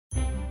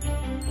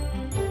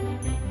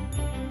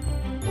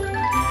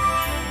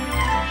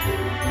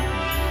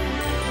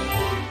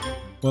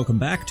Welcome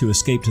back to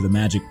Escape to the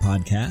Magic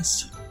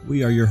podcast.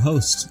 We are your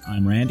hosts.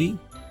 I'm Randy.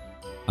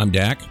 I'm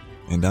Dak.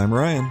 And I'm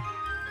Ryan.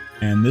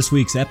 And this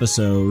week's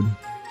episode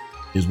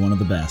is one of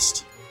the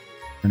best.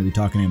 We're going to be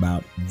talking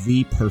about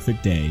the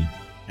perfect day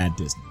at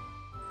Disney.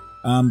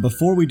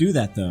 Before we do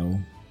that, though,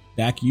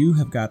 Dak, you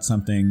have got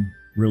something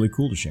really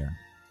cool to share.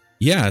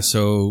 Yeah,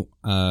 so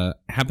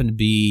happened to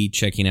be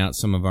checking out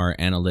some of our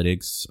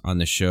analytics on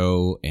the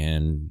show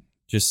and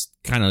just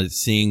kind of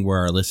seeing where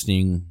our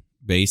listening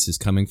base is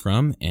coming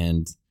from.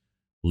 And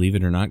believe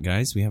it or not,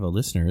 guys, we have a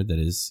listener that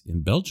is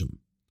in Belgium.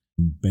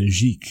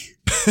 Belgique.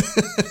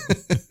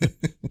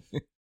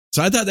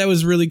 So I thought that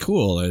was really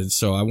cool. And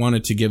so I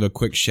wanted to give a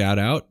quick shout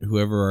out,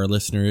 whoever our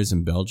listener is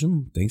in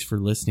Belgium. Thanks for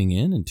listening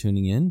in and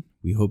tuning in.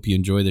 We hope you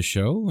enjoy the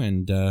show,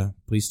 and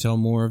please tell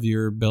more of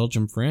your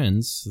Belgium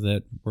friends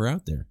that we're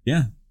out there.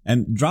 Yeah,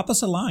 and drop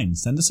us a line.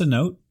 Send us a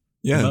note.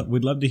 Yeah.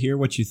 We'd love to hear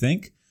what you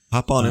think.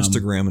 Hop on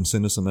Instagram and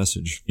send us a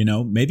message. You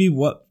know, maybe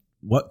what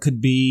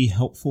could be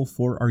helpful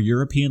for our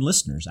European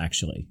listeners,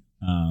 actually.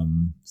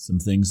 Some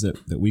things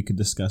that we could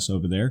discuss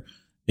over there.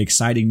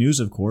 Exciting news,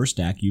 of course,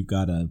 Dak. You've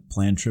got a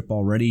planned trip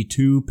already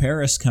to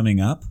Paris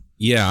coming up.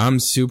 Yeah, I'm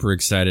super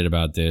excited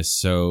about this.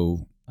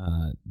 So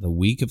the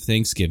week of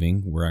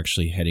Thanksgiving, we're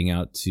actually heading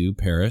out to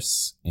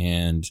Paris,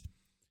 and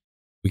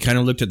we kind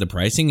of looked at the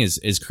pricing.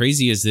 As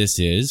crazy as this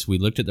is, we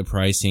looked at the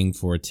pricing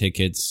for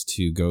tickets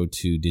to go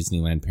to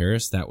Disneyland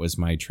Paris. That was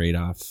my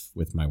trade-off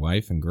with my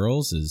wife and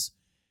girls, is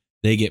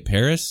they get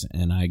Paris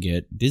and I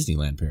get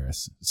Disneyland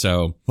Paris.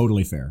 So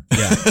totally fair.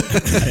 Yeah,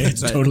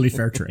 it's totally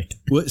fair trade.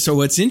 So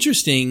what's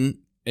interesting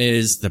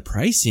is the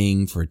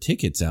pricing for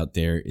tickets out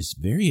there is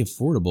very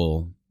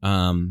affordable.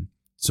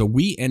 So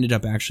we ended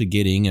up actually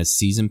getting a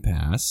season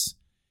pass.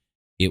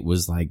 It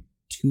was like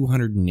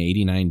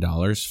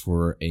 $289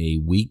 for a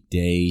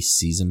weekday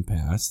season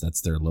pass.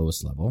 That's their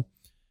lowest level.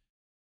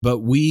 But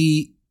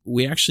we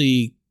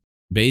actually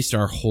based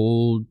our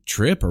whole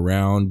trip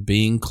around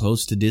being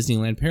close to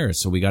Disneyland Paris.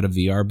 So we got a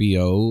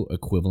VRBO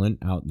equivalent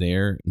out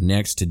there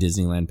next to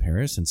Disneyland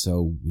Paris. And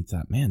so we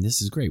thought, man,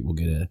 this is great. We'll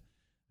get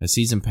a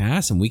season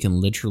pass, and we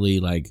can literally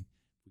like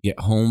get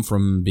home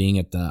from being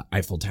at the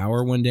Eiffel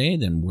Tower one day.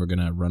 Then we're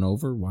going to run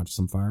over, watch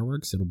some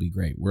fireworks. It'll be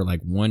great. We're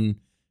like one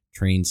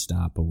train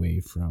stop away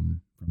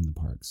from the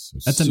parks.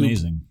 So that's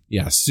amazing.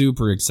 Yeah,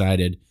 super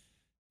excited.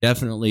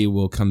 Definitely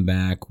will come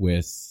back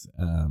with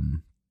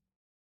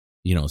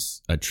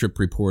a trip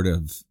report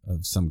of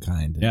some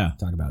kind. Yeah.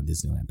 Talk about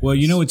Disneyland Paris. Well,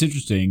 you know what's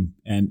interesting,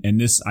 and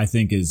this I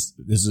think this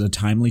is a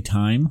timely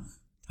time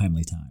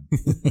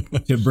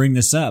to bring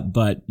this up.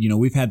 But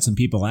we've had some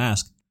people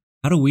ask,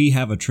 how do we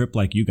have a trip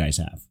like you guys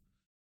have?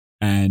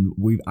 And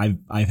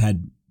I've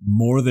had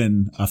more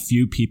than a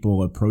few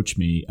people approach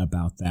me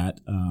about that.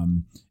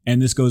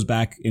 And this goes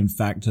back, in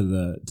fact, to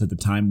the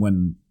time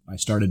when I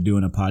started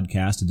doing a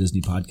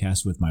Disney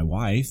podcast with my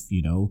wife.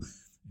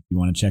 If you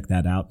want to check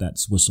that out,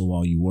 that's Whistle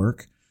While You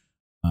Work.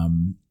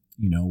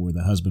 We're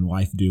the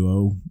husband-wife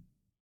duo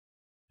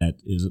that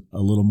is a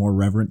little more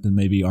reverent than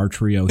maybe our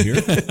trio here.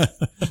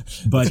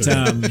 But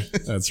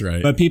that's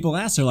right. But people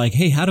ask, they're like,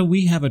 hey, how do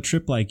we have a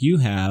trip like you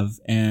have?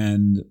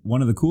 And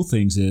one of the cool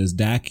things is,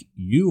 Dak,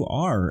 you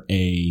are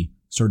a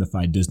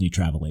certified Disney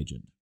travel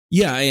agent.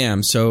 Yeah, I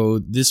am. So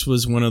this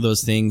was one of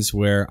those things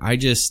where I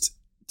just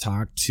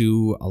talk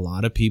to a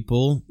lot of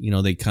people.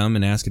 They come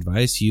and ask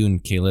advice. You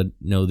and Kayla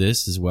know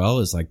this as well.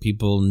 Is like,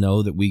 people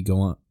know that we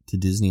go to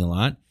Disney a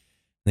lot.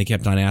 They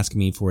kept on asking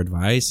me for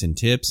advice and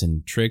tips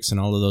and tricks and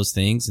all of those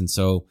things. And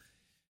so,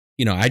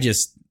 I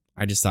just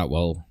thought,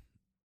 well,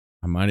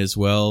 I might as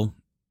well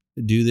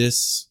do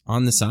this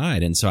on the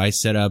side. And so I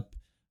set up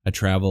a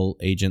travel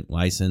agent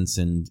license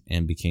and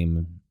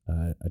became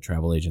a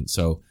travel agent.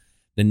 So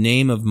the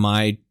name of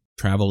my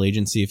travel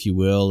agency, if you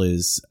will,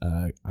 is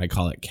I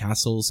call it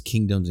Castles,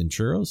 Kingdoms, and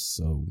Churros.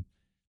 So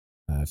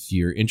if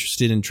you're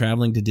interested in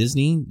traveling to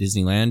Disney,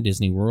 Disneyland,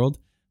 Disney World,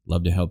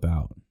 love to help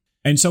out.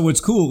 And so what's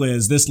cool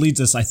is this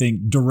leads us, I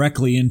think,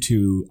 directly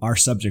into our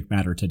subject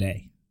matter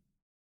today.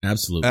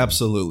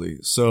 Absolutely.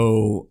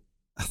 So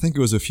I think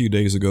it was a few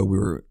days ago we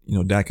were,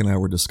 Dak and I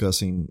were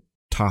discussing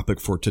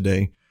topic for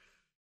today.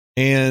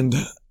 And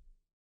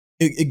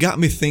it got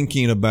me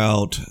thinking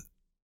about,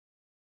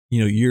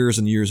 years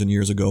and years and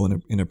years ago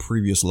in a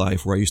previous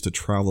life where I used to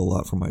travel a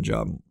lot for my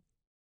job.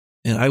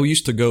 And I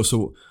used to go,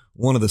 so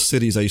one of the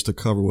cities I used to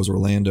cover was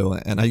Orlando,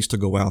 and I used to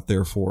go out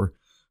there for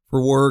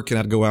work, and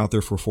I'd go out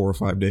there for 4 or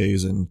 5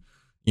 days. And,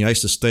 I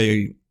used to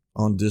stay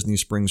on Disney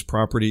Springs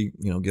property,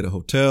 get a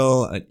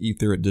hotel, I'd eat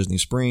there at Disney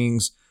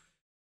Springs.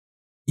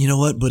 You know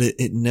what? But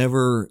it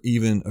never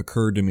even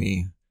occurred to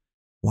me,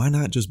 why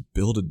not just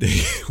build a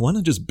day? Why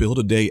not just build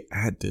a day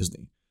at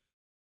Disney?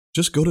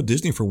 Just go to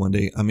Disney for one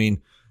day. I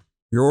mean,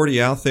 you're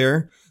already out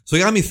there. So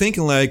it got me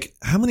thinking, like,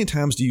 how many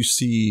times do you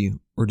see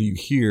or do you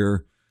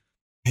hear,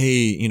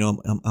 hey,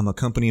 I'm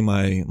accompanying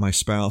my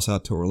spouse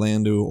out to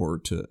Orlando or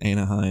to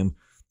Anaheim,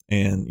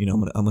 and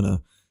I'm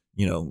gonna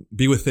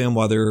be with them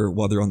while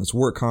they're on this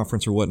work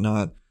conference or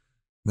whatnot.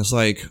 And it's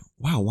like,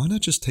 wow, why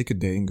not just take a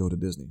day and go to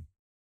Disney?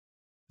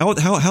 How would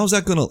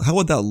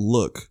that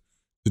look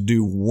to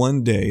do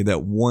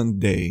that one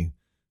day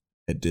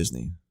at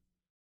Disney.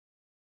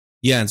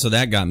 Yeah, and so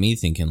that got me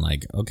thinking,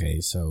 like, okay,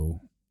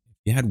 so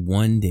you had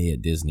one day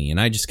at Disney, and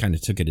I just kind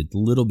of took it a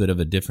little bit of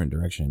a different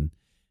direction.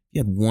 You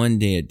had one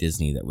day at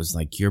Disney that was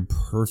like your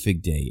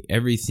perfect day.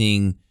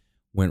 Everything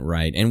went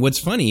right. And what's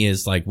funny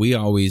is, like, we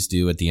always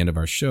do at the end of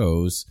our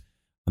shows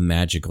a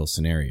magical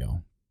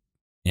scenario.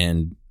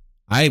 And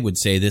I would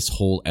say this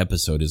whole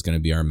episode is going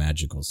to be our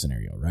magical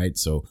scenario, right?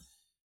 So,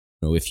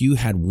 if you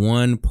had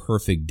one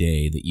perfect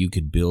day that you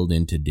could build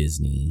into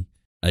Disney,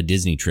 a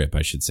Disney trip,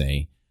 I should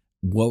say,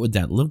 what would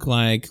that look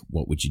like?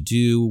 What would you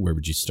do? Where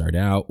would you start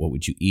out? What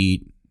would you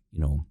eat?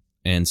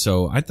 And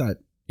so I thought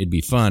it'd be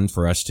fun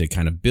for us to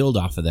kind of build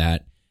off of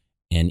that,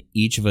 and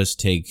each of us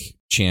take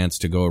chance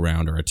to go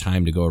around, or a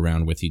time to go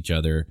around with each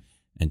other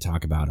and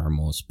talk about our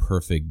most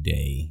perfect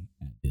day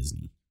at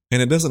Disney.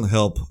 And it doesn't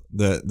help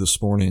that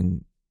this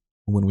morning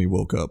when we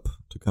woke up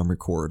to come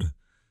record,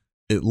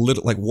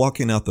 like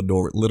walking out the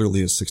door, it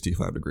literally is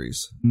 65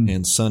 degrees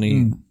and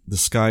sunny. The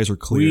skies are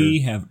clear.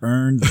 We have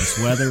earned this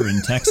weather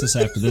in Texas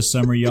after this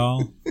summer,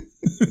 y'all.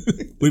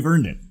 We've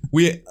earned it.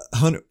 We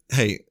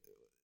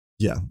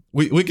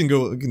can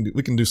go.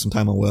 We can do some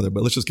time on weather,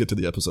 but let's just get to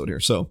the episode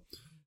here. So,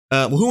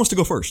 who wants to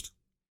go first?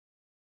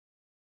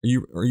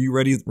 Are you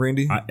ready,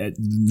 Randy?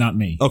 Not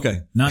me.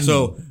 Okay. Not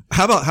so me.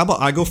 How about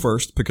I go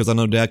first, because I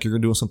know, Dak, you're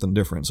doing something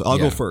different. So I'll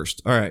go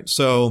first. All right.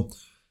 So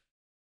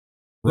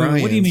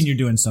Ryan, what do you mean you're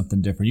doing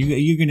something different?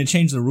 You're going to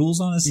change the rules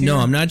on us here? No,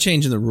 I'm not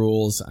changing the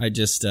rules. I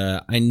just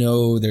I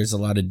know there's a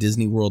lot of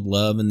Disney World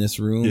love in this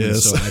room,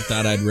 yes. So I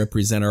thought I'd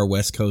represent our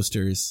West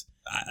Coasters.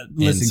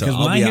 Listen, because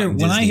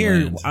when I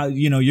hear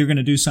you're going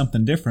to do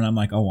something different, I'm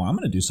like, oh, well, I'm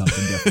going to do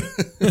something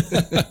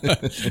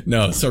different.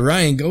 No, so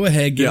Ryan, go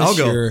ahead. I'll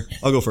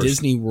go first.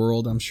 Disney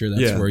World. I'm sure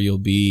that's where you'll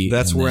be.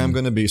 That's where I'm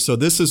going to be. So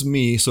this is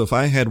me. So if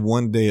I had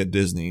one day at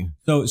Disney,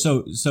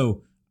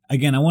 so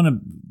again,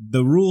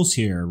 the rules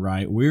here,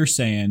 right? We're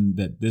saying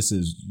that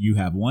you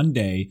have one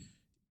day.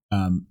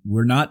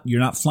 You're not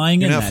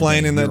flying in that day. You're not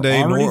flying in that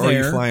day, nor are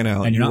you flying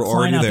out. And you're not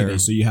flying out there. today.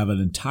 So you have an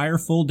entire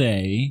full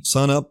day.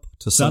 Sun up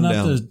to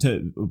sundown.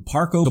 to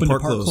park open to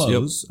park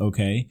close. Yep.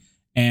 Okay.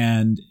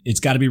 And it's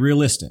got to be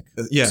realistic.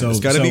 Yeah. So, it's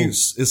got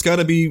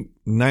to be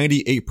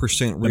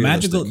 98%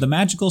 realistic. The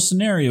magical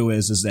scenario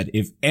is that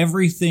if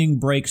everything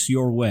breaks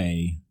your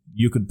way,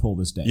 you could pull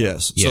this day.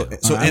 Yes. Yeah.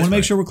 So I want to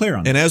make sure we're clear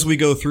on it. And as we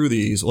go through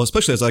these, well,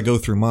 especially as I go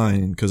through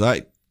mine, because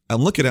I'm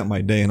looking at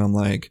my day and I'm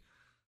like,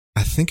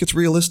 I think it's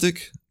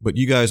realistic, but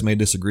you guys may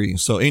disagree.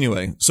 So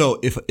anyway,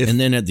 if and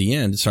then at the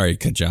end, sorry to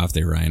cut you off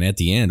there, Ryan. At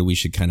the end, we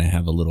should kind of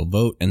have a little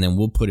vote, and then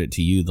we'll put it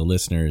to you, the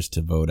listeners,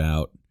 to vote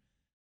out.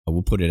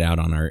 We'll put it out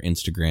on our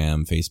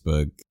Instagram,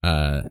 Facebook.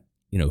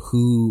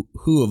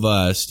 Who of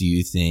us do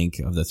you think,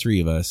 of the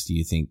three of us, do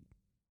you think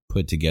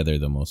put together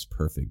the most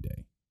perfect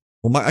day?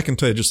 Well, I can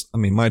tell you,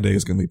 my day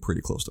is going to be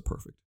pretty close to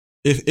perfect.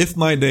 If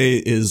my day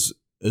is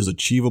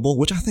achievable,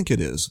 which I think it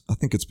is, I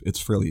think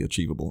it's fairly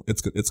achievable.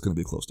 It's going to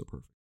be close to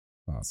perfect.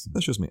 Awesome.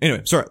 That's just me.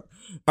 Anyway, sorry.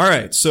 All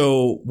right.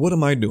 So what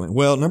am I doing?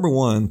 Well, number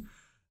one,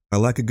 I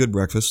like a good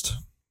breakfast.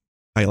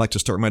 I like to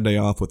start my day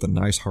off with a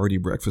nice hearty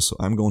breakfast. So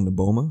I'm going to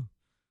BOMA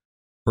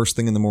first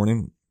thing in the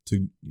morning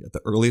at the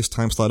earliest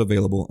time slot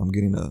available. I'm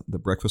getting the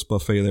breakfast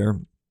buffet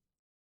there.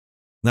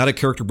 Not a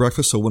character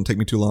breakfast, so it wouldn't take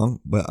me too long.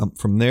 But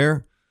from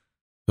there.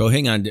 So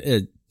hang on.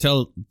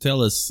 Tell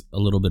us a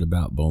little bit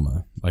about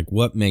BOMA. Like,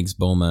 what makes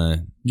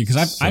BOMA?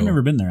 Because I've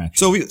never been there,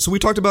 actually. So we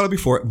talked about it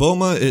before.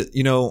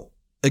 BOMA,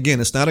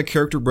 again, it's not a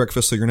character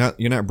breakfast, so you're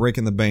not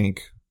breaking the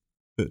bank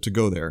to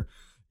go there.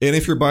 And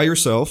if you're by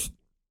yourself,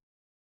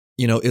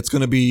 it's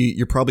going to be,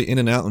 you're probably in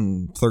and out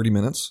in 30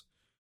 minutes.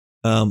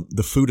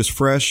 The food is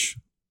fresh.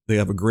 They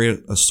have a great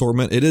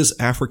assortment. It is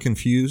African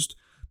fused,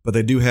 but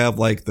they do have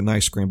like the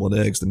nice scrambled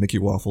eggs, the Mickey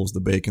waffles, the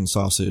bacon,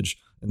 sausage,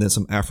 and then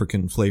some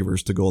African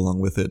flavors to go along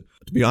with it.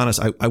 To be honest,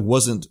 I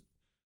wasn't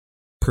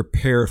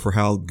prepared for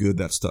how good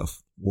that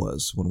stuff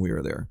was when we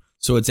were there.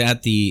 So it's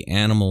at the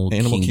Animal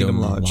Kingdom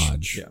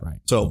Lodge. Yeah. Right.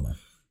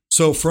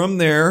 So from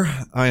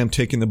there, I am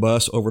taking the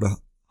bus over to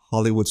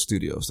Hollywood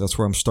Studios. That's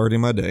where I'm starting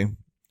my day.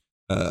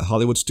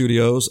 Hollywood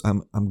Studios,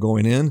 I'm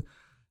going in.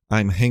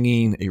 I'm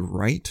hanging a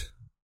right,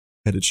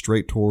 headed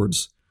straight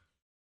towards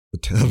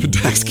the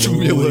Dax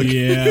Camilla.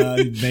 Yeah,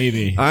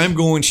 baby. I'm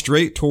going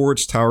straight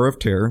towards Tower of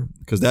Terror,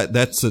 because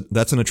that's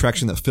an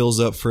attraction that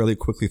fills up fairly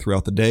quickly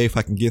throughout the day. If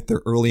I can get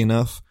there early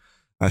enough,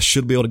 I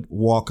should be able to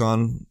walk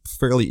on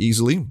fairly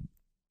easily.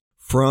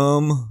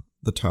 From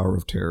the Tower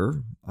of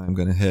Terror, I'm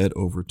going to head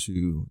over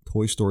to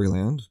Toy Story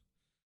Land.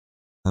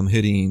 I'm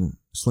hitting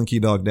Slinky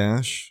Dog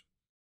Dash,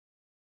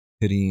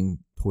 hitting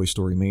Toy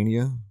Story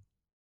Mania.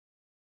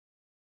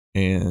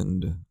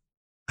 And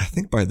I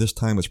think by this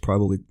time it's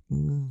probably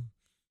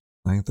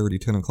 9:30,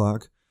 10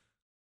 o'clock.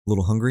 A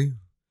little hungry.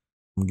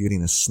 I'm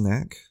getting a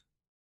snack.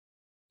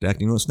 Dak,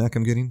 do you know what snack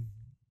I'm getting?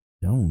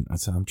 Don't.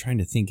 I'm trying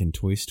to think in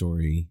Toy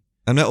Story.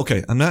 I'm not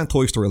in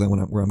Toy Story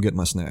Land where I'm getting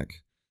my snack.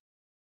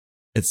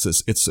 It's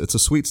a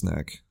sweet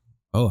snack.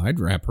 Oh, I'd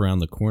wrap around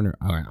the corner.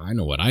 I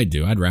know what I'd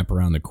do. I'd wrap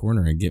around the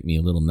corner and get me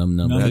a little num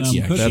Cookie.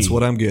 That's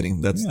what I'm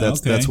getting.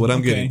 That's what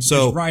I'm getting.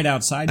 So it's right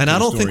outside. And I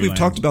don't think we've Storyland.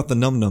 talked about the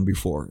num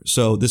before.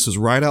 So this is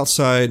right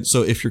outside.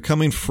 So if you're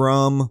coming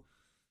from,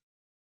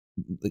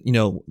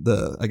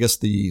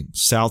 the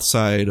south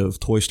side of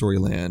Toy Story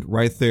Land,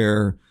 right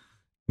there,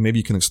 maybe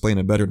you can explain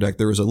it better, Dak.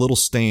 There is a little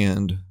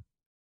stand.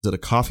 Is it a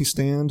coffee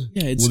stand?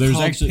 Yeah, it's there's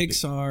called actually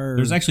Pixar.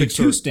 There's actually Pixar,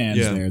 two stands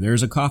yeah. there.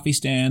 There's a coffee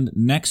stand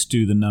next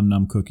to the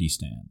Num Cookie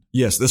stand.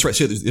 Yes, that's right.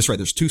 See, that's right.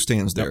 There's two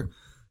stands there.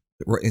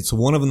 Right. And so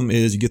one of them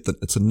is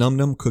it's a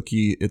Num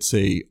Cookie. It's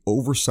a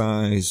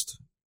oversized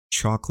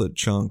chocolate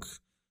chunk,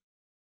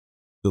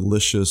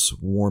 delicious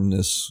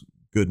warmness,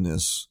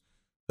 goodness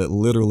that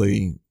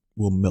literally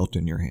will melt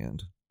in your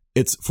hand.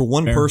 It's for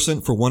one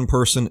person.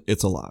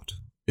 It's a lot.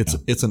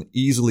 It's an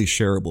easily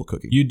shareable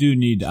cookie. You do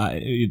need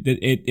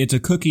it's a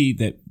cookie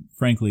that,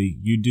 frankly,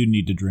 you do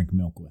need to drink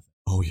milk with.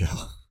 Oh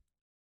yeah.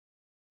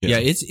 Yeah,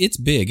 it's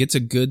big. It's a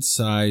good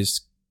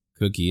size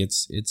cookie.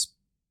 It's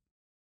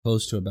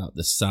close to about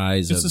the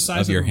size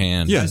of your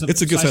hand. Yeah,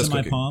 it's a good size of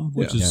my cookie. palm,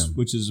 which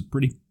is a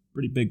pretty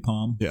big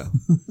palm. Yeah.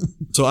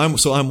 So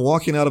I'm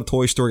walking out of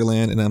Toy Story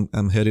Land and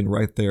I'm heading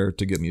right there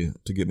to get me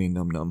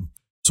Num.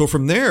 So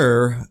from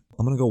there,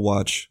 I'm gonna go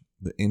watch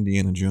the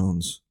Indiana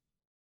Jones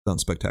Stunt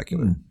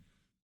Spectacular.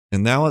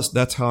 And now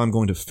that's how I'm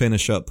going to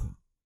finish up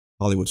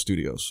Hollywood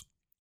Studios.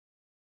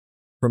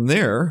 From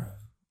there,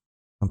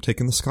 I'm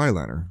taking the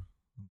Skyliner,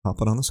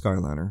 hopping on the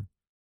Skyliner,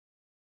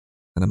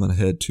 and I'm going to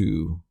head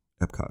to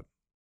Epcot.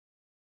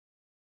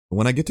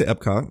 When I get to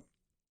Epcot, a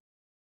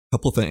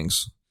couple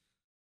things.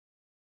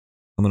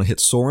 I'm going to hit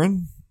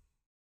Soarin'.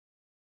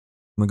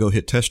 I'm going to go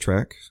hit Test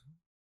Track.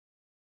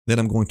 Then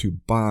I'm going to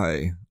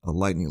buy a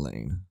Lightning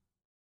Lane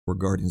for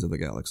Guardians of the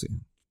Galaxy.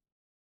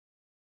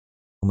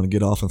 I'm going to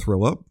get off and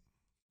throw up.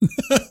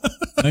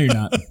 No, you're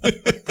not.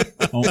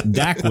 Oh,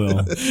 Dak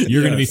will.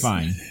 You're going to be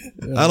fine.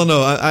 I don't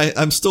know.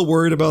 I'm still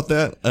worried about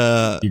that.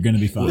 You're going to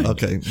be fine.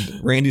 Okay.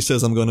 Randy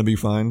says I'm going to be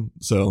fine.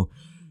 So,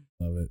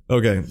 Love it.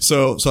 okay.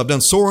 So I've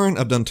done Soarin',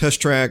 I've done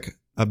Test Track,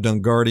 I've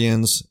done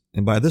Guardians,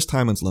 and by this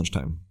time it's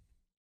lunchtime.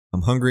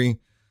 I'm hungry,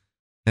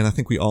 and I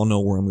think we all know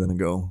where I'm going to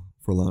go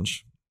for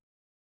lunch.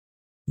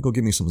 Go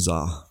get me some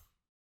za.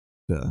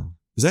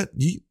 Is that,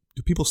 do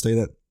people say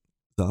that?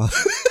 Za?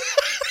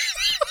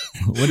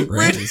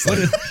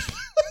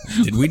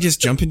 Did we just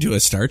jump into a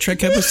Star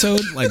Trek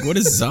episode? Like, what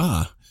is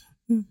za?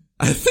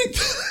 I think.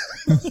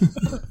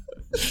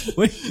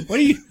 What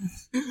are you?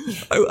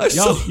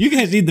 You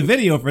guys need the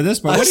video for this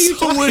part. What are you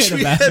talking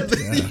about?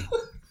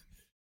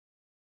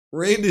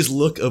 Randy's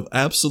look of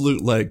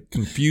absolute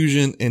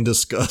confusion and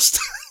disgust.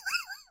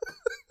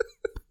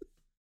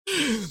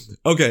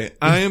 Okay,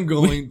 I am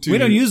going to. We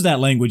don't use that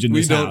language in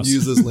this house. We don't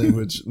use this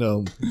language.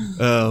 No.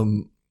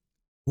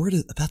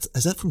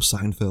 Is that from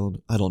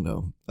Seinfeld? I don't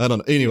know.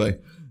 Anyway,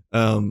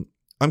 I'm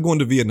going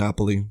to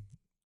Vietnapoli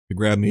to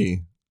grab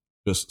me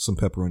just some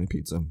pepperoni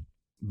pizza.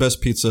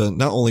 Best pizza,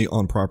 not only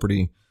on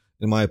property,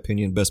 in my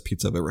opinion, best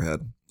pizza I've ever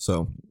had.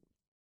 So,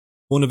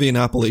 going to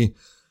Vietnapoli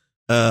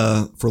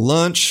for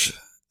lunch.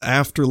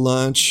 After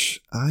lunch,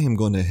 I am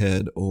going to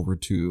head over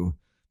to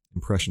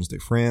Impressions de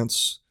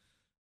France,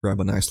 grab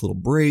a nice little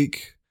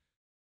break,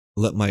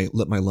 let my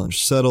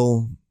lunch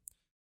settle.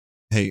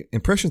 Hey,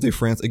 Impressions de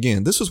France,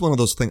 again, this is one of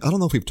those things, I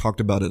don't know if we've talked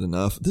about it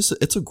enough.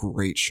 It's a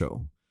great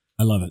show.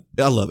 I love it.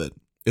 I love it.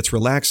 It's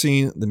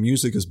relaxing. The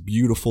music is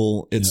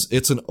beautiful.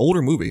 It's an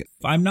older movie.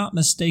 If I'm not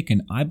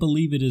mistaken, I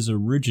believe it is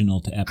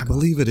original to Epcot. I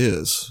believe it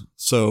is.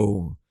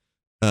 So,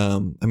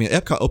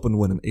 Epcot opened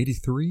when, in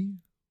 83?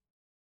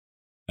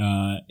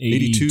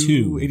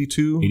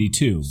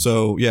 82.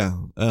 So, yeah.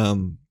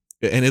 And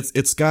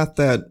it's got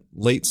that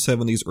late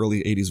 70s,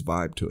 early 80s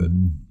vibe to it.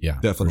 Yeah,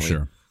 definitely. For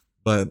sure.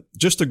 But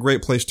just a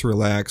great place to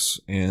relax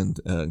and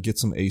get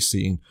some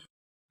AC.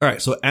 All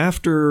right, so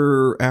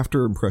after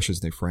Impressions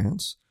de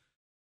France,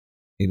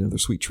 ate another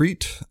sweet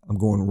treat. I'm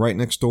going right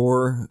next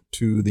door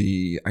to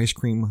the ice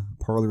cream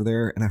parlor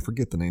there, and I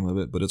forget the name of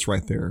it, but it's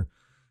right there.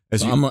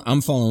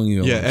 I'm following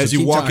you. Yeah, as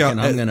you walk out,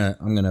 I'm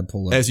gonna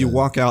pull up. As you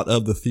walk out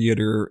of the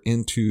theater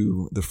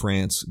into the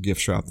France gift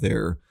shop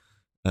there,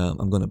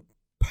 I'm going to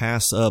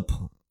pass up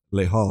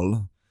Les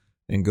Halles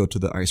and go to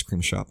the ice cream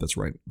shop that's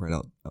right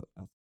out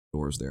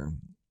doors there.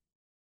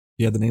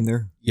 You have the name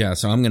there? Yeah,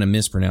 so I'm going to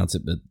mispronounce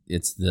it, but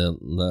it's the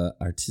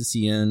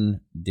L'Artisan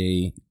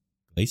des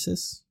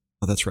Glaces.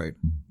 Oh, that's right.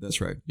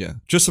 That's right. Yeah,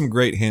 just some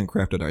great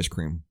handcrafted ice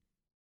cream.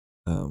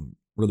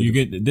 Really, you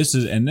get that's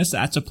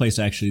a place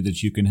actually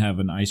that you can have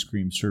an ice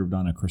cream served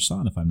on a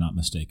croissant, if I'm not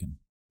mistaken.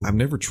 I've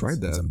never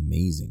tried that. It's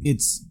amazing.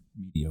 It's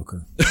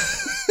mediocre.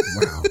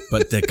 Wow,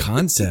 but the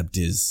concept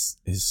is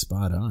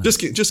spot on.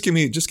 Just give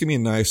me a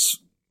nice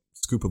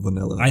scoop of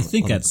vanilla. I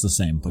think that's the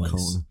same place.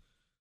 Cone.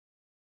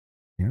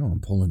 Yeah,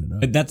 I'm pulling it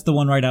up. That's the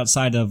one right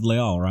outside of Les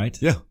Halles, right?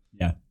 Yeah.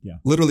 Yeah.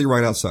 Literally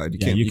right outside. You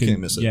can't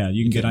miss it. Yeah,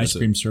 you can get ice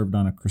cream served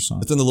on a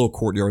croissant. It's in the little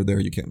courtyard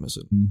there. You can't miss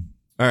it.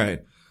 All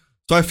right.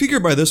 So I figure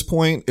by this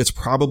point it's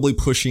probably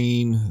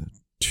pushing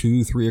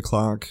 2-3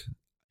 o'clock.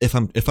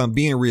 If I'm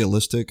being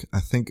realistic, I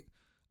think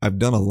I've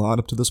done a lot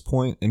up to this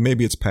point, and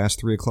maybe it's past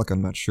 3 o'clock.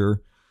 I'm not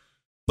sure.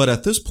 But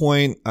at this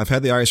point, I've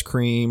had the ice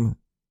cream.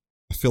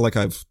 I feel like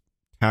I've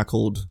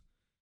tackled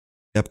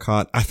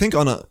Epcot. I think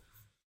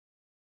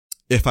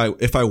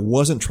if I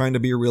wasn't trying to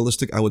be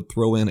realistic, I would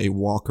throw in a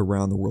walk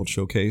around the World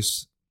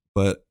Showcase,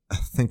 but I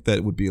think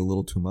that would be a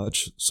little too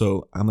much.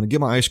 So I'm going to get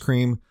my ice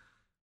cream.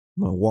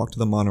 I'm going to walk to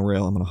the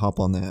monorail. I'm going to hop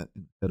on that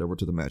and head over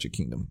to the Magic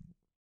Kingdom.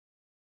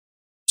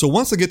 So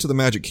once I get to the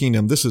Magic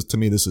Kingdom, this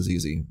is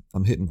easy.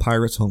 I'm hitting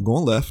Pirates, so I'm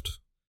going left.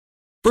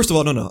 First of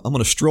all, no. I'm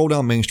going to stroll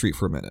down Main Street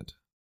for a minute.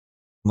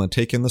 I'm going to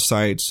take in the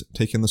sights,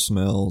 take in the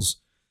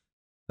smells,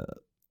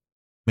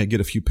 may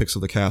get a few pics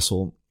of the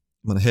castle.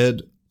 I'm going to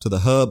head to the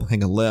hub,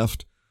 hang a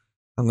left.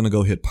 I'm going to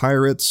go hit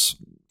Pirates.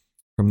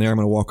 From there, I'm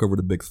going to walk over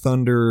to Big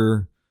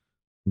Thunder.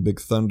 From Big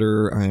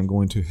Thunder, I am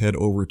going to head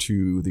over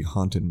to the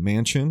Haunted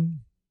Mansion.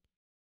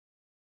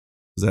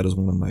 That is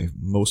one of my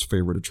most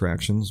favorite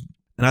attractions.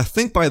 And I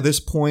think by this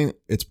point,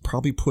 it's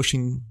probably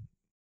pushing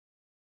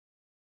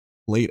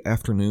late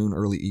afternoon,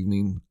 early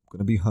evening. I'm going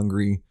to be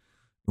hungry.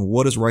 And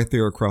what is right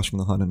there across from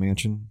the Haunted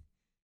Mansion?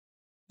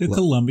 The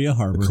Columbia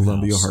Harbor House.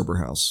 Columbia Harbor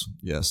House.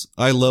 Yes.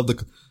 I love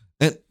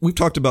and we've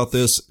talked about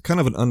this, kind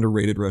of an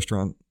underrated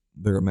restaurant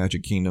there at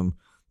Magic Kingdom.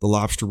 The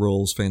lobster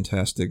roll is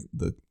fantastic.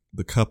 The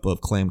cup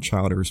of clam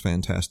chowder is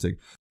fantastic.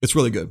 It's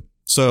really good.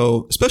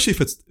 So, especially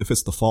if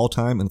it's the fall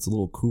time and it's a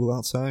little cool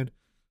outside,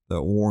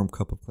 that warm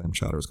cup of clam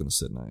chowder is going to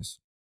sit nice.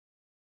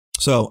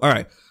 So, all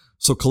right.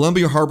 So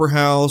Columbia Harbor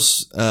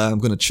House, I'm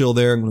going to chill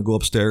there. I'm going to go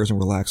upstairs and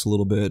relax a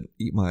little bit,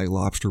 eat my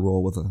lobster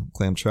roll with a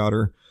clam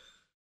chowder.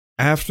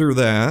 After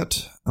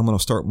that, I'm going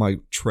to start my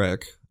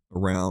trek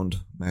around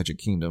Magic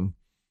Kingdom.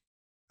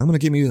 I'm going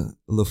to give me a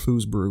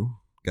LeFou's Brew,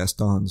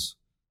 Gaston's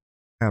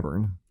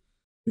Tavern,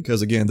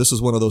 because again, this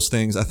is one of those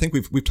things. I think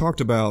we've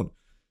talked about,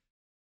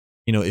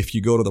 if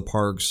you go to the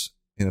parks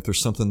and if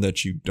there's something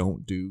that you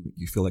don't do,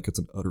 you feel like it's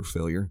an utter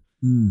failure.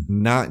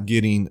 Not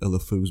getting a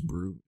LeFou's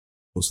Brew,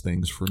 those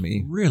things for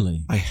me.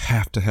 Really? I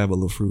have to have a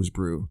LeFou's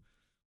Brew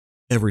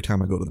every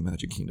time I go to the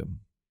Magic Kingdom.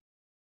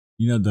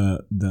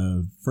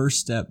 The first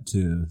step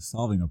to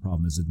solving a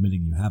problem is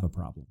admitting you have a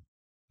problem.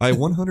 I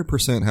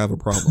 100% have a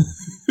problem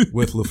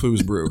with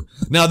LeFou's Brew.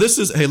 Now,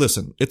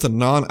 it's a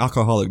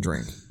non-alcoholic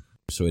drink.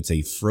 So it's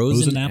a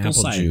frozen apple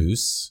cider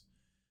juice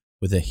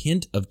with a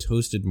hint of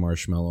toasted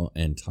marshmallow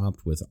and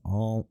topped with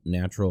all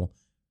natural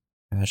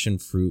passion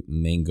fruit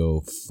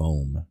mango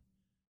foam.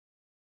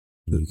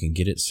 And you can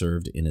get it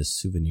served in a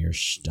souvenir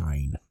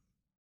stein.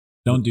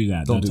 Don't do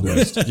that. Don't do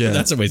that. Yeah,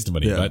 that's a waste of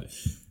money. Yeah. But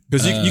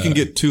because you can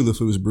get 2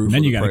 LeFou's Brew. And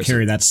then you got to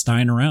carry that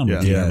stein around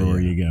with you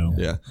everywhere you go.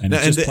 Yeah, and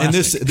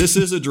this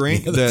is a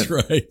drink that's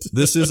right.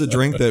 This is a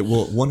drink that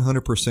will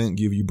 100%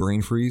 give you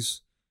brain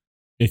freeze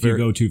if you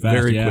go too fast.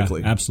 Very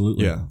quickly.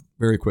 Absolutely. Yeah,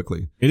 very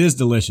quickly. It is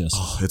delicious.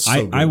 Oh, it's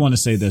so good. I want to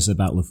say this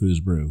about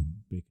LeFou's Brew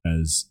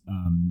because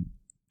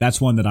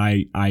that's one that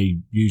I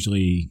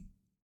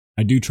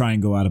do try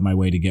and go out of my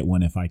way to get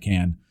one if I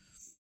can.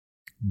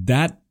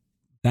 That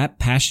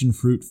passion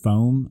fruit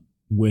foam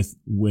with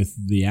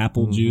the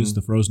apple juice,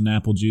 the frozen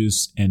apple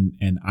juice,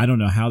 and I don't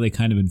know how they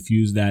kind of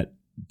infuse that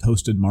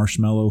toasted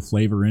marshmallow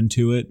flavor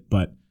into it,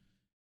 but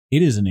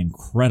it is an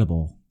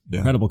incredible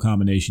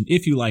combination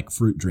if you like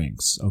fruit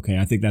drinks. Okay,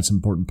 I think that's an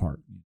important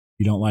part.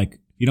 You don't like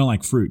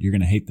fruit, you're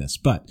going to hate this.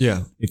 But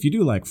if you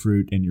do like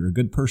fruit and you're a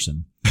good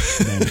person,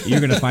 then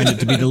you're going to find it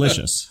to be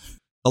delicious.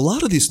 A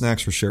lot of these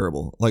snacks are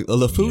shareable. Like a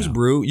LeFou's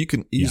Brew, you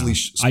can easily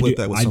split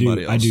that with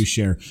somebody else. I do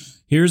share.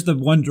 Here's the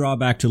one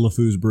drawback to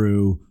LeFou's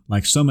Brew.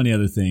 Like so many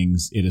other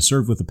things, it is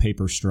served with a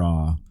paper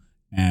straw.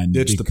 And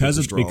because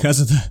of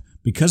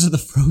the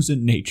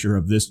frozen nature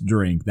of this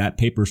drink, that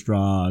paper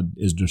straw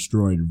is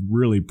destroyed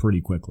really pretty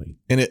quickly.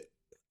 And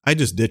I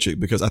just ditch it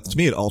because to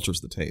me it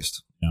alters the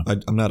taste. Yeah.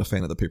 I'm not a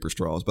fan of the paper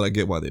straws, but I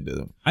get why they did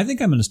it. I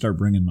think I'm going to start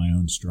bringing my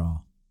own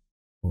straw.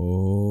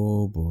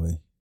 Oh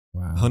boy.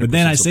 Wow. But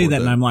then I say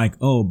that and I'm like,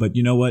 oh, but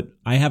you know what?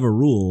 I have a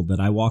rule that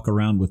I walk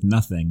around with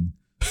nothing.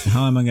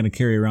 How am I going to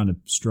carry around a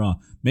straw?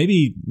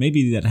 Maybe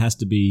that has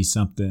to be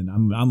something.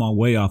 I'm all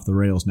way off the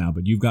rails now,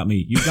 but you've got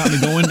me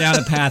going down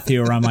a path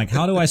here where I'm like,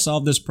 how do I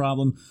solve this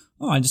problem?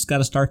 Oh, I just got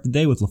to start the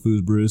day with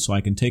LeFou's Brew so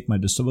I can take my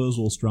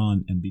disposable straw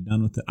and be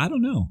done with it. I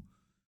don't know.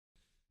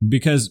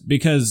 Because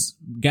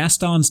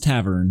Gaston's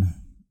Tavern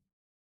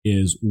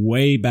is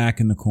way back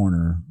in the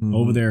corner,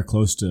 over there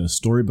close to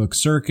Storybook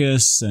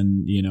Circus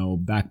and,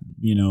 back,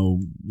 in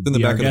the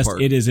back of the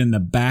park. It is in the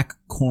back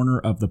corner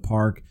of the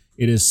park.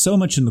 It is so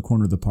much in the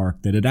corner of the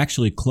park that it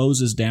actually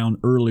closes down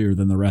earlier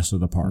than the rest of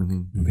the park.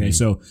 Okay.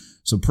 So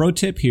pro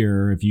tip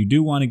here, if you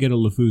do want to get a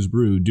LeFou's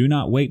Brew, do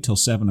not wait till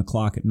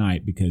 7:00 at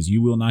night because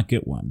you will not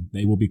get one.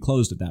 They will be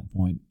closed at that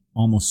point,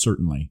 almost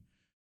certainly.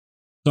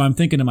 So I'm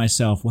thinking to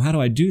myself, well, how do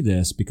I do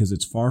this? Because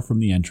it's far from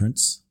the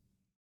entrance.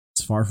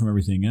 It's far from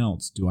everything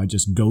else. Do I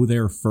just go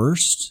there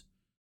first?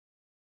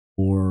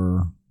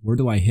 Or where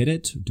do I hit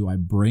it? Do I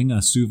bring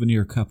a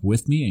souvenir cup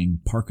with me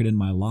and park it in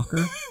my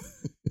locker?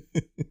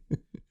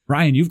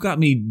 Ryan, you've got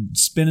me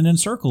spinning in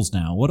circles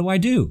now. What do I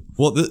do?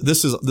 Well,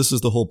 this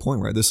is the whole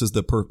point, right? This is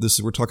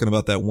we're talking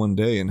about that one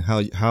day and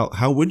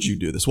how would you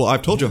do this? Well,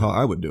 I've told you how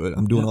I would do it.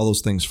 I'm doing all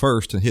those things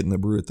first and hitting the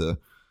brew at the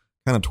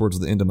kind of towards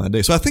the end of my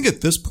day. So I think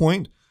at this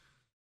point,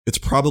 it's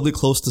probably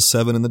close to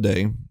 7 in the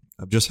day.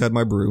 I've just had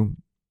my brew.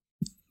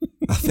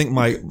 I think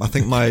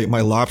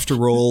my lobster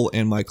roll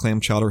and my clam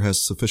chowder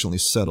has sufficiently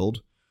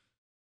settled.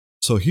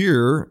 So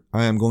here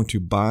I am going to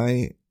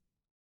buy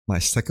my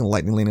second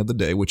lightning lane of the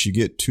day, which you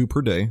get 2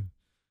 per day.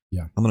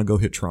 Yeah. I'm going to go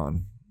hit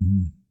Tron.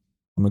 Mm-hmm.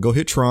 I'm going to go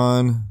hit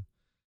Tron.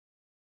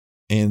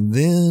 And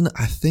then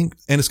I think,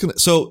 and it's going to,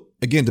 so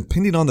again,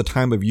 depending on the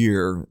time of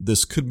year,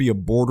 this could be a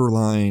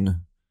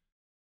borderline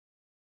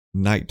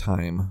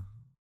nighttime.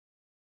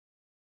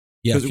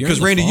 Yeah. Because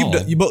Randy,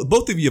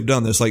 both of you have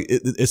done this. Like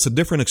it's a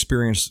different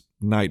experience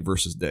night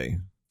versus day.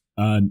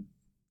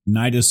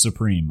 Night is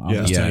supreme. I'll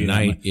just tell you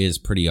night is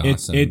pretty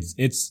awesome.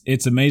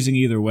 It's amazing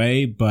either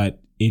way,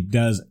 but it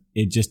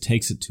just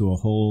takes it to a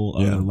whole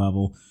other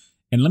level.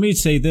 And let me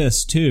say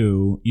this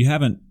too: you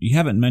haven't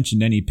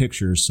mentioned any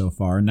pictures so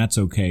far, and that's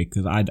okay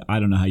because I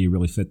don't know how you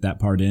really fit that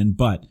part in,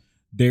 but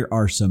there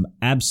are some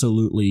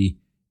absolutely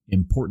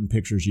important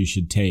pictures you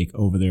should take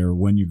over there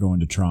when you're going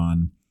to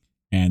Tron,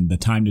 and the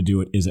time to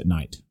do it is at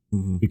night.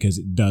 Mm-hmm. Because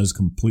it does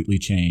completely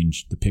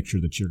change the picture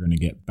that you're going to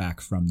get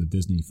back from the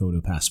Disney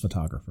PhotoPass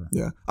photographer.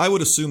 Yeah, I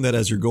would assume that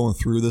as you're going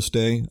through this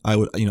day, I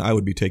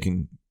would be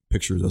taking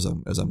pictures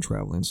as I'm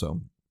traveling.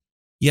 So,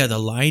 yeah, the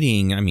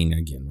lighting. I mean,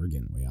 again, we're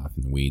getting way off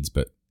in the weeds,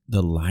 but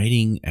the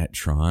lighting at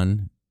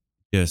Tron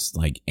just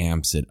like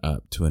amps it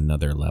up to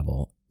another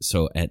level.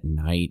 So at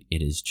night,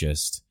 it is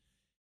just.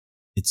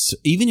 It's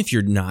even if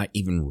you're not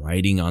even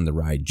riding on the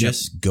ride,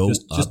 just go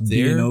up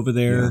there, being over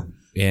there. Yeah.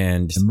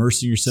 And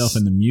immersing yourself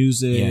in the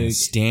music.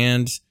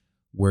 Stand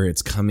where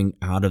it's coming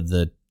out of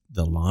the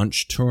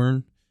launch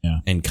turn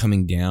and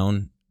coming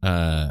down.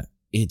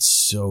 It's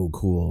so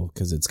cool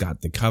because it's got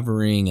the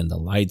covering and the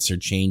lights are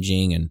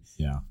changing and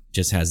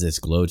just has this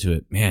glow to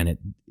it. Man,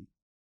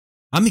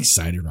 I'm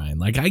excited, Ryan.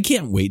 Like I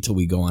can't wait till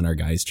we go on our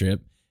guys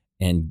trip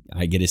and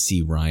I get to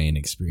see Ryan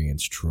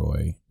experience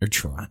Troy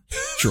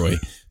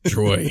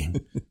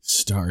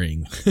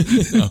starring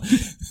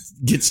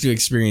gets to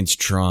experience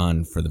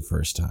Tron for the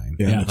first time.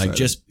 Yeah, like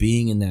just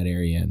being in that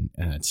area and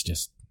it's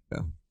just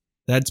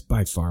that's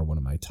by far one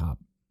of my top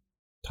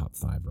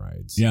 5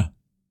 rides. Yeah,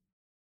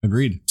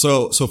 agreed.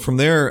 So from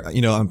there,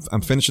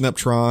 I'm finishing up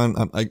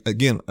Tron.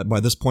 Again, by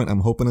this point,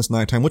 I'm hoping it's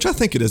nighttime, which I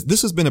think it is.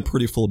 This has been a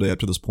pretty full day up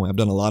to this point. I've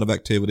done a lot of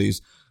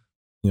activities.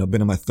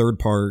 Been in my third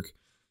park.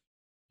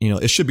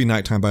 It should be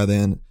nighttime by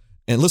then.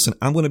 And listen,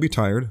 I'm going to be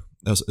tired.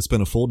 It's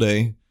been a full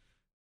day.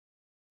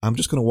 I'm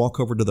just going to walk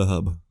over to the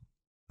hub.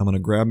 I'm going to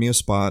grab me a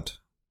spot,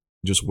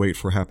 just wait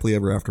for Happily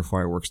Ever After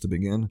fireworks to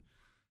begin.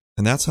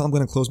 And that's how I'm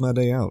going to close my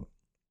day out.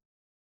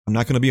 I'm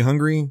not going to be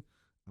hungry. I'm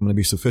going to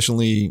be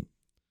sufficiently,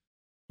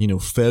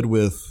 fed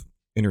with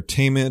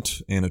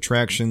entertainment and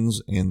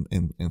attractions and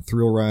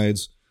thrill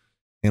rides.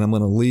 And I'm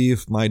going to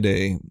leave my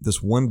day,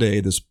 this one day,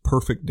 this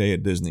perfect day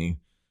at Disney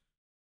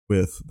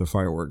with the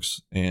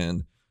fireworks.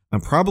 And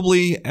I'm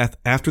probably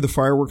after the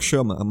fireworks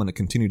show, I'm going to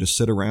continue to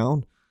sit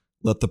around,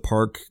 let the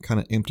park kind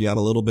of empty out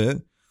a little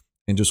bit,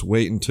 and just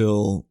wait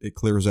until it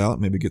clears out.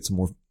 Maybe get some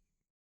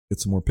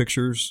more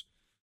pictures.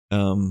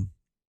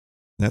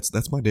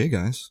 That's my day,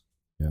 guys.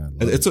 Yeah,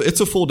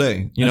 it's a full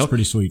day. That's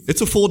pretty sweet.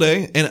 It's a full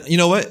day, and you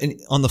know what? And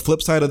on the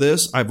flip side of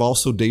this, I've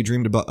also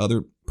daydreamed about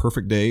other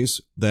perfect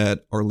days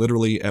that are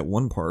literally at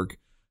one park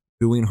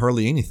doing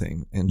hardly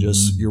anything, and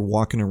just you're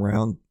walking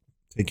around,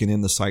 taking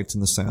in the sights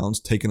and the sounds,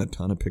 taking a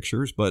ton of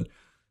pictures. But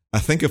I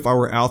think if I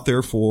were out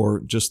there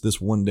for just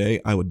this one day,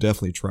 I would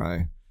definitely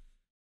try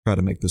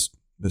to make this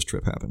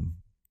trip happen.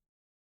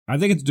 I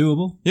think it's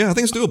doable. Yeah, I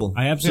think it's doable.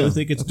 I absolutely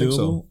think it's doable.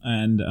 So.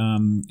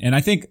 And I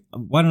think,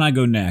 why don't I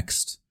go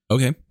next?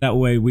 Okay. That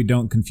way we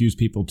don't confuse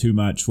people too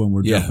much when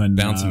we're jumping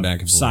bouncing back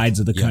and forth. Sides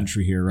of the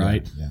country here,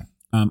 right?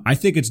 Yeah. I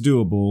think it's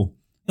doable.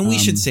 And we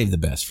should save the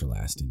best for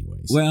last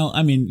anyways. Well,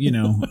 I mean,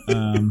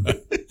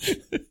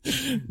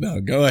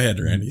 no, go ahead,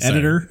 Randy.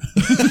 Editor.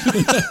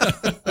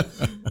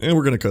 And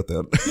we're going to cut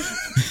that.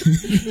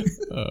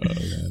 Oh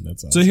man,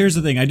 that's awesome. So here's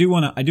the thing. I do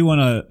want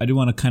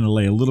to kind of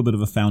lay a little bit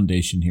of a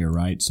foundation here,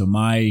 right? So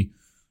my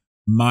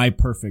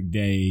perfect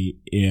day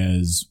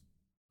is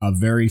a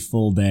very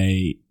full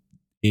day.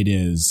 It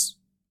is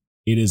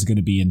going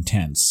to be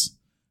intense.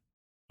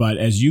 But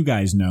as you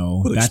guys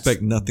know,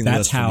 expect nothing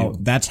less from you.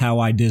 That's how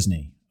I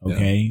Disney.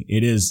 Okay. Yeah.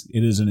 It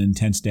is an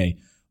intense day.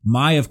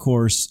 My, of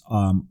course,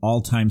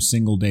 all-time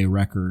single day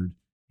record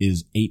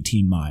is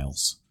 18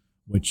 miles,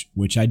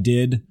 which I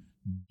did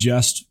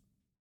just,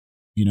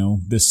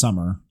 this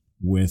summer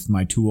with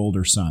my 2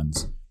 older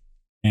sons.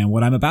 And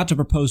what I'm about to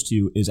propose to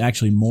you is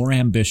actually more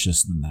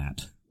ambitious than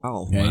that.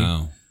 Oh, okay?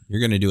 Wow. You're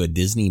going to do a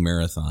Disney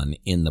marathon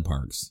in the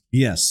parks.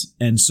 Yes.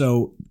 And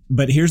so,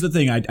 but here's the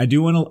thing. I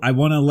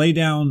want to lay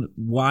down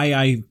why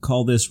I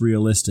call this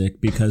realistic,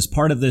 because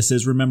part of this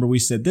is, remember we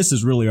said this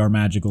is really our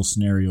magical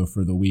scenario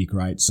for the week,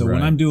 right? So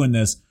when I'm doing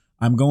this,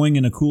 I'm going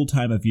in a cool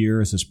time of year.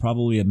 This is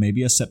probably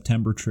maybe a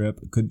September trip.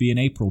 It could be an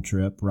April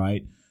trip,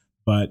 right?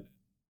 But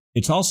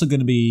it's also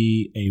going to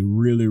be a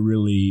really,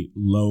 really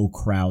low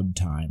crowd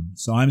time.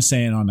 So I'm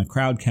saying on the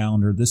crowd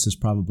calendar, this is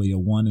probably a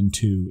 1 and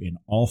 2 in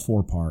all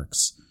 4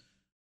 parks.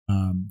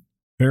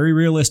 Very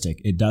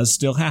realistic. It does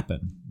still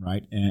happen,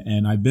 right?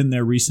 And I've been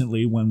there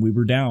recently when we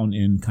were down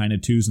in kind of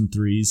 2s and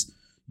 3s.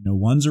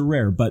 1s are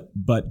rare, but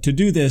to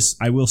do this,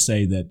 I will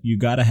say that you're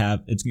gonna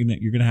have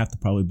to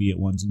probably be at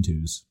 1s and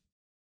 2s.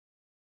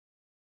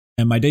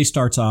 And my day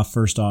starts off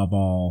first of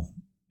all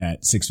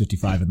at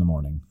 6:55 in the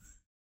morning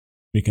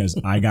because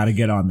I got to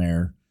get on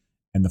there.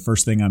 And the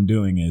first thing I'm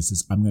doing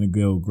is I'm going to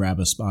go grab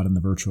a spot in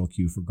the virtual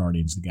queue for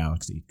Guardians of the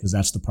Galaxy because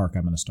that's the park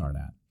I'm going to start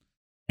at.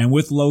 And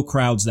with low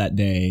crowds that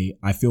day,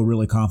 I feel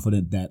really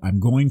confident that I'm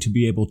going to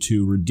be able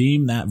to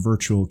redeem that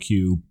virtual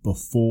queue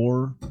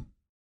before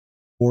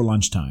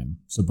lunchtime,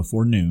 so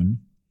before noon.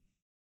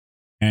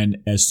 And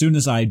as soon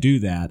as I do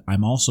that,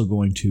 I'm also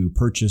going to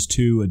purchase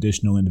 2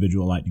 additional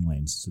individual lightning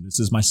lanes. So this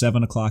is my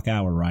 7 o'clock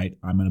hour, right?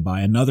 I'm going to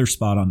buy another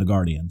spot on the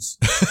Guardians.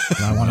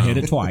 I want to hit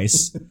it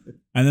twice.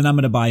 And then I'm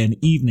going to buy an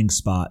evening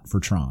spot for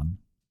Tron.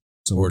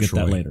 So we'll get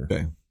that later.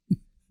 Okay.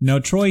 No,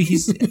 Troy,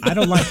 I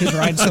don't like his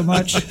ride so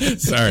much.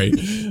 Sorry.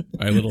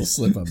 My little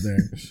slip up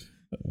there.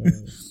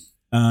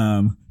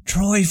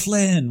 Troy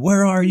Flynn,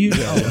 where are you?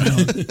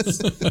 Oh,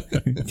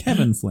 no.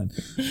 Kevin Flynn.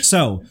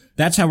 So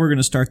that's how we're going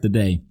to start the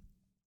day.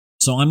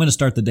 So I'm going to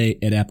start the day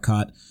at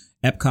Epcot.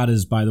 Epcot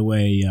is, by the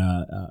way,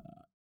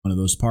 one of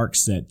those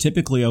parks that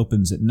typically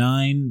opens at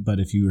 9, but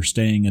if you are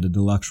staying at a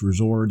deluxe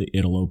resort,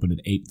 it'll open at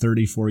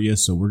 8:30 for you.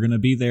 So we're going to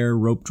be there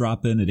rope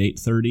dropping at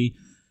 8:30.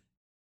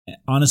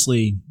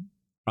 Honestly,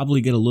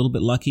 probably get a little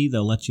bit lucky.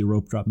 They'll let you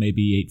rope drop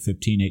maybe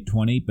 8:15,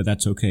 8:20, but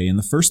that's okay. And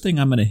the first thing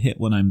I'm going to hit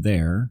when I'm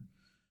there,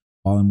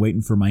 while I'm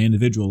waiting for my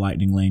individual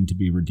lightning lane to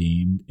be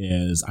redeemed,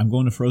 is I'm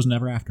going to Frozen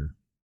Ever After.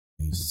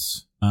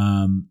 Nice.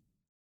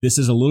 This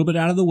is a little bit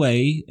out of the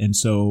way, and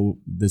so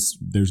there's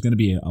going to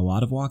be a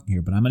lot of walking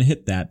here, but I'm going to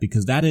hit that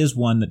because that is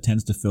one that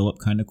tends to fill up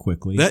kind of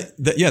quickly.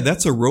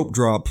 That's a rope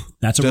drop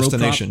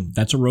destination.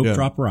 That's a rope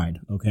drop ride,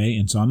 okay?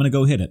 And so I'm going to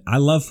go hit it. I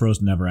love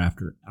Frozen Ever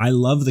After. I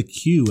love the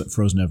queue at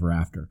Frozen Ever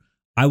After.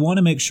 I want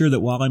to make sure that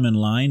while I'm in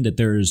line that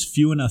there is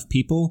few enough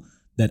people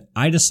that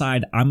I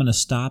decide I'm going to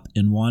stop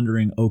in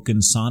Wandering Oaken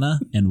Sauna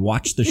and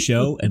watch the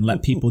show and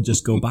let people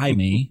just go by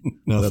me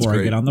before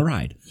I get on the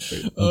ride.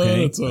 Okay?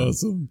 Oh, that's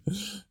awesome.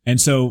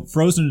 And so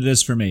Frozen it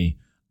is for me.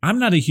 I'm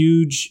not a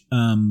huge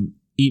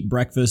eat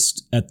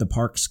breakfast at the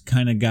parks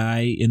kind of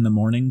guy in the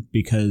morning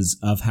because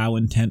of how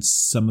intense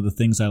some of the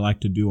things I like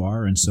to do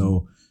are. And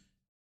so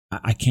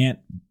I can't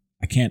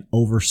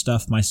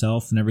overstuff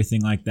myself and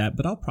everything like that,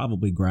 but I'll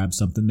probably grab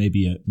something,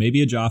 maybe a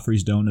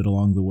Joffrey's donut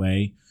along the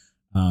way.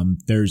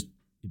 There's,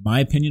 in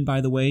my opinion,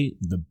 by the way,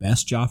 the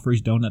best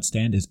Joffrey's donut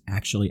stand is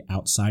actually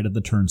outside of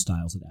the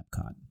turnstiles at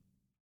Epcot.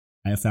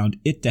 I have found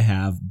it to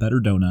have better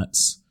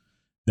donuts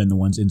than the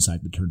ones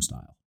inside the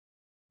turnstile.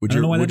 Would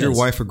your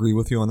wife agree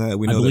with you on that?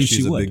 We know that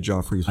she's a big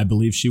Joffrey's I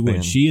believe she would.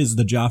 fan. She is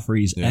the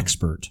Joffrey's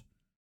expert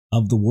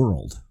of the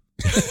world.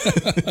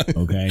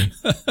 Okay?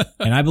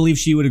 And I believe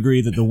she would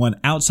agree that the one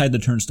outside the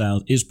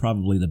turnstiles is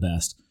probably the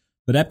best.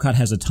 But Epcot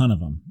has a ton of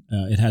them.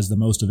 It has the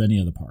most of any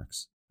of the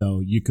parks.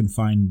 So you can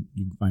find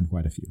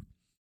quite a few.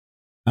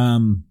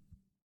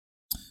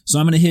 So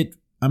I'm gonna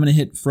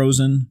hit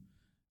Frozen,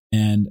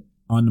 and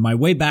on my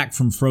way back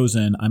from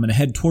Frozen, I'm gonna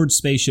head towards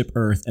Spaceship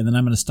Earth, and then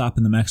I'm gonna stop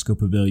in the Mexico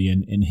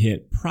Pavilion and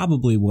hit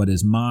probably what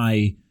is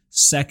my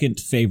second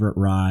favorite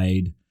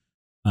ride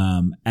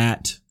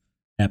at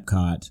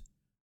Epcot,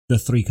 the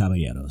Three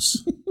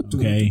Caballeros.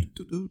 Okay.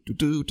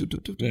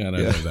 Yeah, I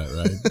know that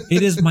ride.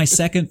 It is my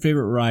second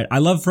favorite ride. I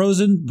love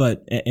Frozen,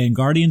 and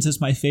Guardians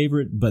is my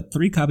favorite, but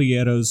Three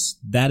Caballeros,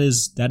 that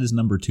is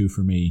number 2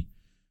 for me.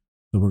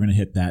 So we're going to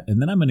hit that.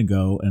 And then I'm going to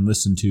go and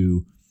listen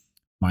to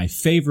my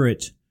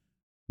favorite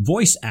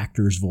voice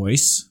actor's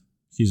voice.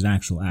 She's an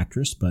actual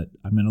actress, but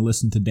I'm going to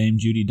listen to Dame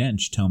Judi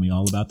Dench tell me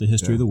all about the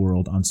history of the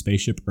world on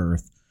Spaceship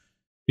Earth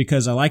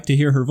because I like to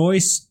hear her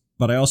voice,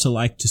 but I also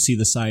like to see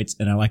the sights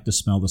and I like to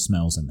smell the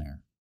smells in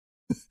there.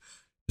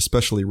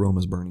 Especially Rome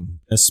is burning.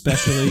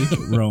 Especially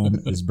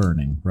Rome is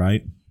burning,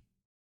 right?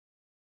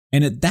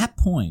 And at that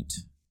point,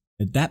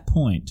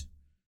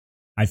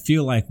 I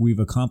feel like we've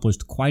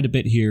accomplished quite a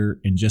bit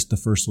here in just the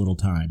first little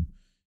time.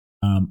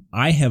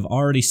 I have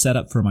already set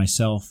up for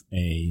myself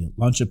a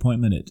lunch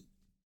appointment at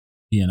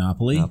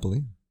Napoli.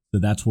 So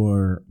that's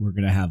where we're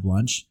going to have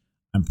lunch.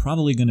 I'm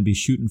probably going to be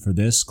shooting for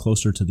this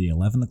closer to the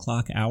 11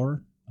 o'clock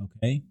hour.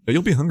 Okay. But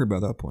you'll be hungry by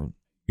that point.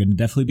 You're going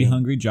to definitely be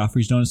hungry.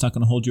 Joffrey's Donut's not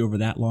going to hold you over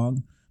that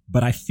long.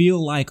 But I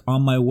feel like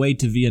on my way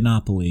to Via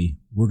Napoli,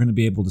 we're going to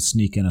be able to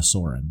sneak in a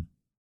Soarin'.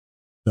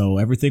 So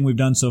everything we've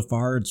done so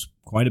far, it's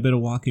quite a bit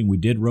of walking. We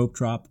did rope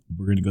drop.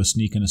 We're going to go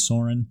sneak in a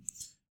Soarin',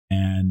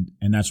 and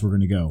that's where we're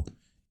going to go.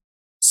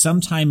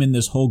 Sometime in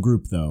this whole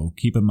group, though,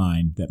 keep in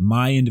mind that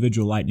my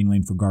individual lightning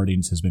lane for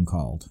Guardians has been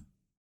called.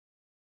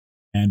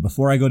 And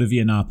before I go to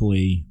Via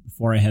Napoli,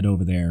 before I head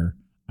over there,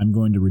 I'm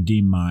going to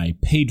redeem my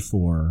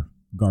paid-for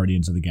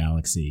Guardians of the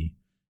Galaxy.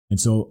 And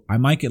so I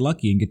might get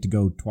lucky and get to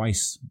go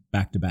twice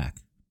back to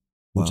back,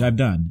 which Wow. I've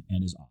done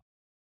and is awesome.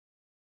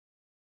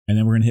 And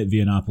then we're going to hit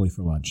Via Napoli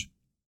for lunch.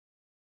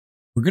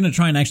 We're going to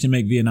try and actually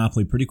make Via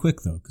Napoli pretty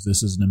quick, though, because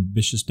this is an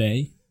ambitious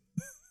day.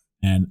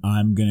 And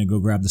I'm going to go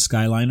grab the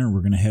Skyliner.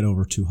 We're going to head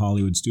over to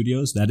Hollywood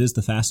Studios. That is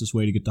the fastest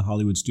way to get to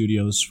Hollywood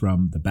Studios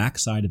from the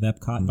backside of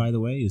Epcot, by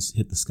the way, is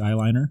hit the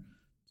Skyliner.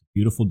 It's a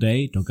beautiful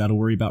day. Don't got to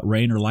worry about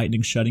rain or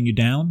lightning shutting you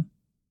down.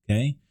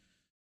 Okay.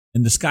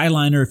 And the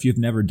Skyliner, if you've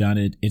never done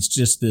it, it's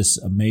just this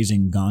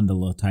amazing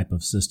gondola type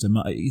of system.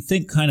 You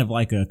think kind of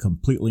like a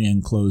completely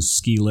enclosed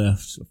ski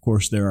lift. Of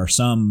course, there are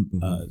some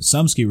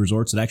ski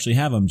resorts that actually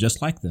have them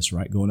just like this,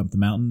 right? Going up the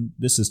mountain.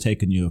 This is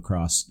taking you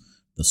across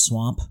the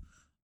swamp,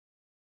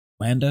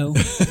 Orlando,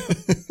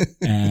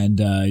 and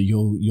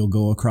you'll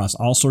go across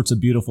all sorts of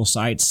beautiful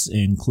sights,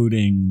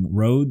 including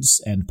roads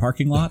and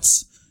parking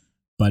lots.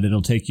 But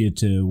it'll take you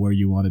to where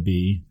you want to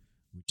be,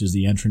 which is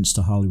the entrance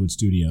to Hollywood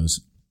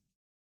Studios.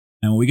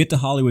 And when we get to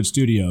Hollywood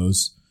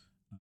Studios,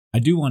 I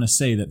do want to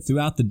say that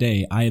throughout the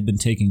day, I have been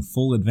taking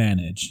full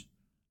advantage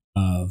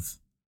of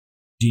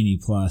Genie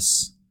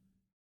Plus,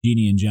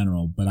 Genie in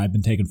general, but I've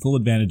been taking full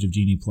advantage of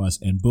Genie Plus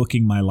and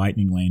booking my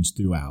lightning lanes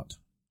throughout.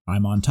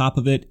 I'm on top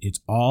of it.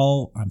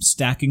 I'm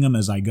stacking them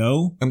as I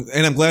go. And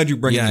I'm glad you're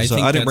bringing this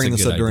up. I didn't bring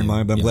this up during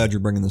mine, but I'm glad you're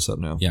bringing this up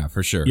now. Yeah,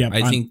 for sure. Yeah,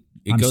 I think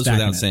it I'm goes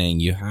stacking without it.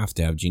 saying you have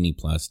to have Genie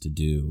Plus to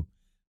do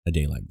a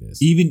day like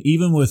this.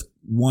 Even with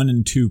 1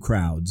 and 2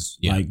 crowds,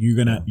 Yeah. like you're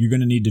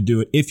gonna need to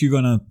do it if you're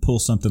gonna pull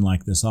something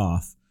like this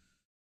off.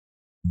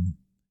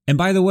 And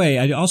by the way,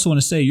 I also want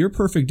to say your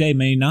perfect day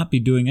may not be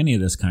doing any of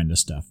this kind of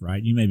stuff,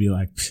 right? You may be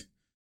like,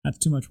 that's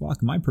too much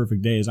walking. My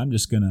perfect day is I'm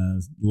just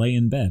gonna lay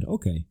in bed.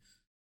 Okay,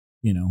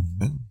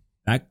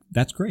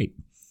 that's great.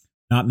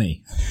 Not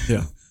me.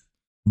 Yeah.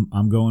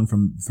 I'm going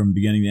from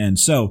beginning to end.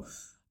 So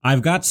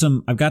I've got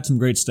some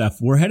great stuff.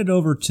 We're headed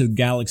over to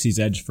Galaxy's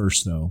Edge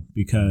first, though,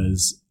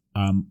 because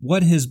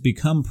what has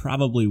become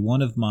probably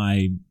one of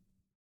my,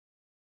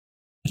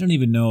 I don't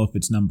even know if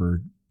it's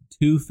number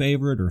 2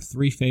 favorite or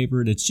 3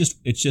 favorite. It's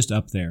just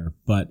up there.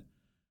 But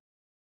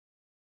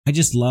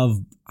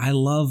I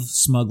love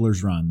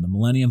Smuggler's Run, the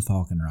Millennium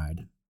Falcon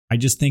ride. I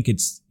just think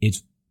it's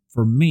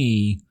for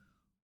me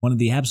one of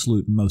the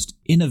absolute most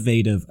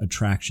innovative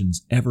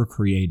attractions ever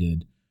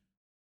created,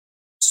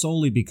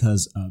 solely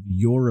because of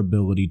your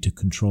ability to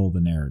control the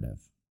narrative.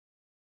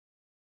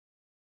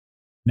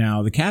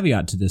 Now, the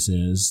caveat to this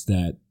is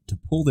that to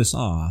pull this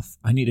off,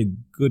 I need a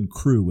good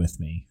crew with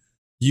me.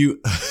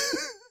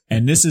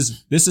 And this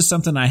is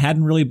something I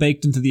hadn't really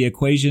baked into the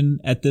equation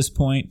at this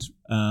point.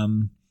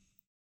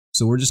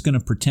 So we're just going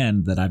to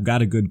pretend that I've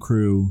got a good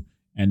crew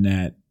and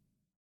that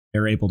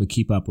they're able to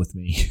keep up with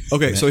me.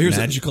 Okay, so here's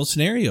magical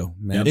scenario.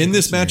 In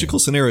this magical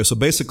scenario, so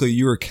basically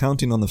you are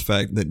counting on the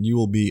fact that you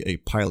will be a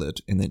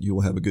pilot and that you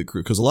will have a good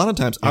crew. Because a lot of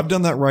times, I've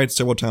done that ride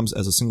several times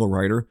as a single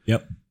rider.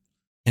 Yep.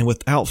 And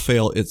without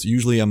fail, it's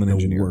usually I'm an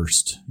engineer. The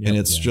worst. Yep. And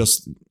it's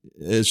just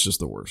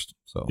the worst.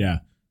 So yeah,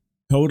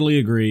 totally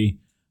agree.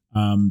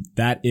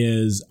 That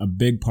is a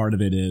big part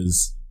of it.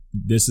 Is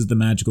this is the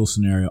magical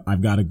scenario?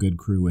 I've got a good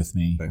crew with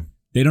me. Okay.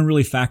 They don't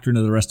really factor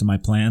into the rest of my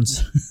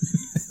plans,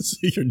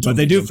 but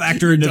they do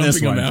factor into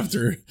this one.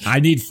 After. I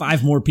need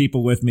 5 more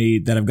people with me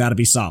that have got to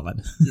be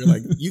solid. You're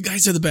like, you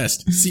guys are the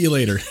best. See you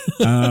later.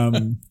 So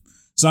I'm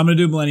going to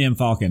do Millennium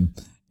Falcon,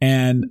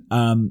 and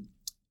I'm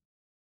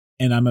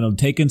going to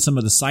take in some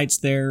of the sights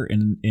there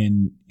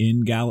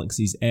in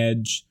Galaxy's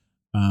Edge.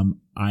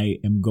 I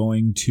am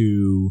going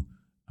to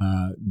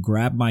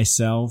grab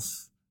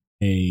myself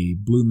a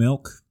blue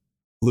milk.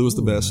 Blue is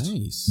the best.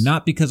 Nice.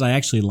 Not because I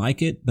actually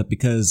like it, but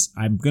because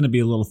I'm going to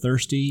be a little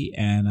thirsty,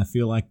 and I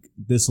feel like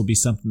this will be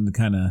something to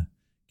kind of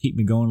keep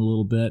me going a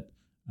little bit.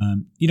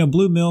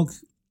 Blue milk,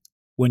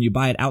 when you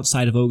buy it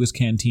outside of Oga's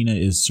Cantina,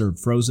 is served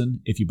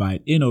frozen. If you buy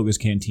it in Oga's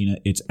Cantina,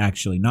 it's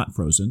actually not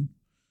frozen.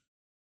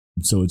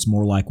 So it's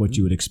more like what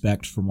you would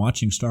expect from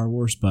watching Star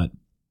Wars, but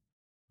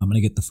I'm going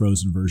to get the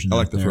frozen version. I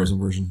like the frozen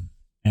version.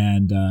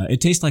 And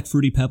it tastes like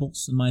Fruity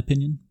Pebbles, in my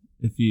opinion.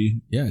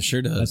 Yeah, it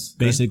sure does. That's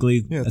basically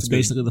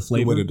the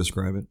flavor. Good way to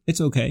describe it.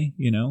 It's okay,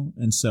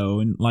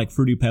 and like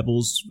Fruity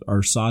Pebbles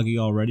are soggy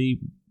already.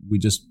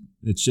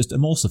 It's just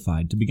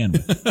emulsified to begin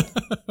with.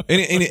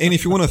 and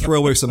if you want to throw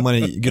away some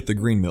money, you get the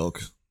green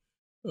milk.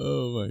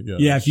 Oh my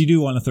god! Yeah, if you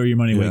do want to throw your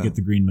money away, get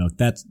the green milk.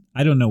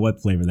 I don't know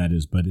what flavor that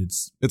is, but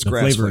it's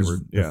grass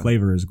flavored. The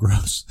flavor is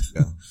gross.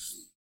 Yeah.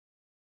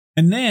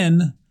 And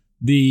then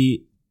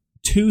the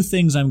 2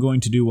 things I'm going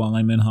to do while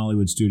I'm in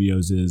Hollywood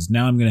Studios is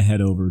now I'm going to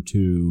head over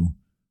to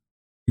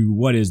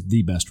what is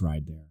the best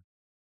ride there,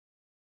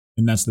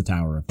 and that's the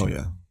Tower of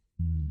Terror.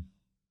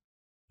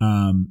 Oh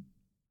yeah.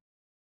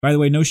 By the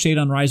way, no shade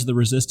on Rise of the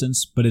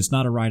Resistance, but it's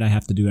not a ride I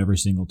have to do every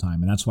single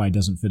time, and that's why it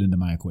doesn't fit into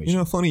my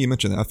equation. Funny you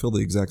mentioned that. I feel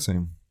the exact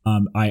same.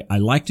 I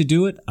like to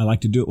do it. I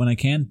like to do it when I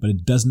can, but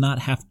it does not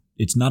have.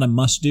 It's not a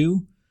must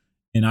do.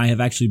 And I have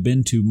actually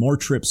been to more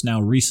trips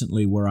now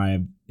recently where I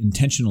have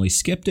intentionally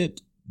skipped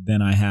it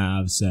than I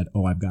have said,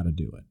 "Oh, I've got to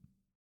do it."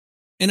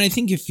 And I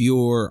think if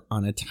you're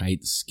on a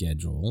tight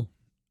schedule,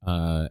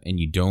 and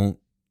you're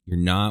you're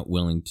not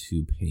willing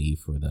to pay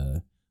for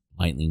the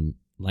lightning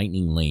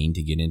lane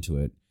to get into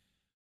it,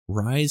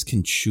 Rise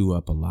can chew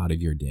up a lot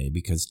of your day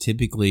because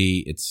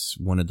typically it's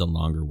one of the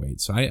longer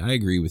waits. So I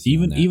agree with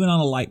you. Even on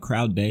a light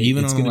crowd day,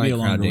 even it's on a light be a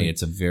crowd day, wait.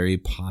 it's a very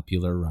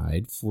popular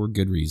ride for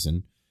good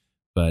reason.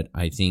 But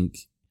I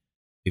think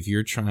if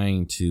you're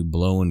trying to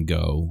blow and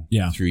go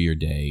through your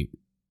day,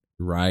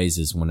 Rise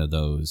is one of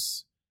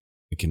those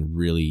that can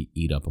really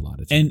eat up a lot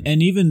of time.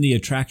 And even the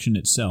attraction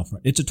itself,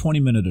 it's a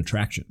 20-minute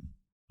attraction.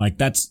 Like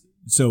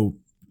so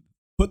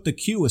put the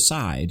queue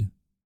aside,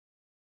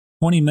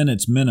 20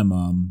 minutes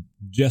minimum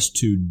just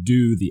to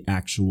do the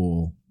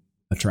actual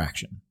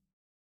attraction.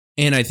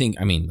 And I think,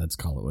 let's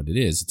call it what it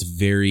is. It's a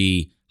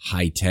very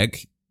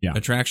high-tech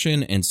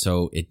attraction, and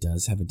so it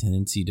does have a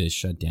tendency to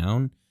shut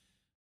down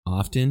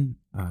often.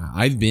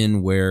 I've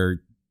been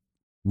where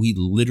we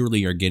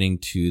literally are getting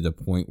to the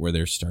point where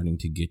they're starting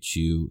to get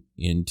you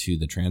into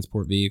the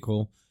transport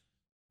vehicle.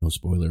 No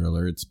spoiler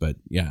alerts, but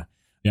yeah.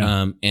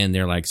 And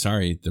they're like,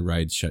 sorry, the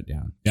ride's shut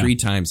down 3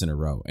 times in a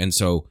row. And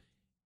so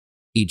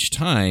each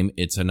time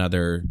it's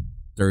another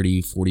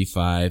 30,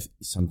 45,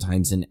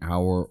 sometimes an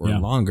hour or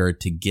longer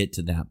to get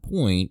to that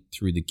point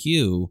through the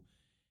queue.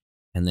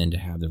 And then to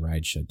have the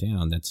ride shut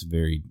down, that's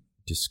very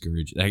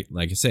discouraging.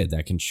 Like I said,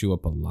 that can chew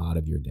up a lot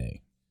of your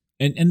day.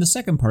 And the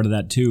second part of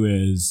that, too,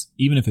 is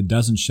even if it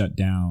doesn't shut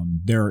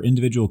down, there are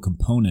individual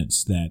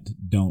components that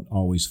don't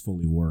always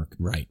fully work.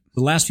 Right.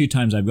 The last few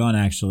times I've gone,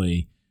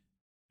 actually,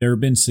 there have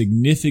been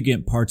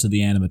significant parts of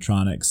the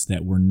animatronics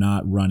that were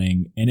not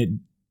running. And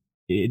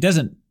it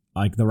doesn't,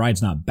 like, the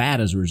ride's not bad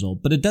as a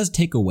result, but it does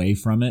take away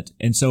from it.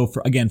 And so,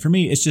 for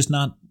me, it's just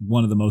not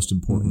one of the most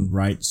important,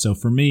 right? So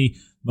for me,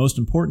 most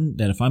important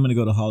that if I'm going to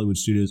go to Hollywood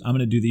Studios, I'm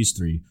going to do these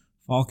 3.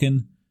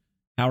 Falcon,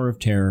 Tower of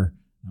Terror.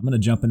 I'm going to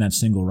jump in that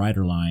single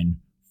rider line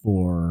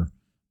for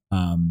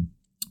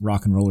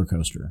Rock and Roller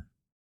Coaster.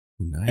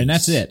 Nice. And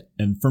that's it.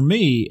 And for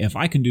me, if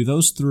I can do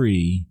those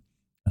 3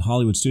 at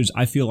Hollywood Studios,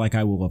 I feel like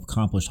I will have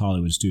accomplished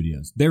Hollywood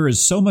Studios. There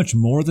is so much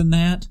more than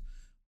that.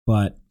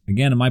 But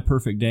again, in my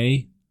perfect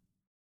day,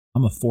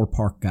 I'm a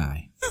 4-park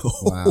guy.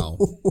 Wow.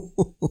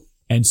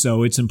 And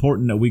so it's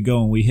important that we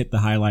go and we hit the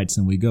highlights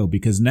and we go,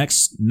 because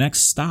next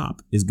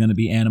stop is going to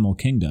be Animal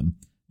Kingdom.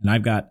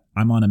 And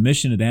I'm on a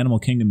mission at Animal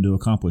Kingdom to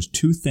accomplish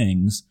 2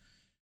 things,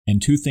 and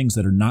 2 things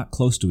that are not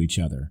close to each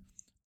other.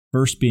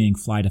 First being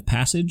Flight of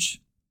Passage,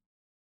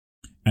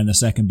 and the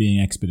second being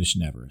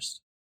Expedition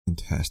Everest.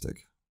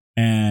 Fantastic.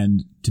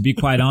 And to be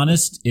quite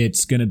honest,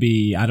 it's going to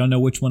be, I don't know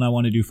which one I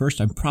want to do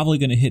first. I'm probably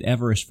going to hit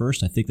Everest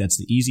first. I think that's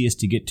the easiest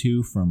to get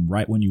to from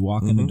right when you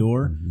walk in the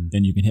door.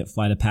 Then you can hit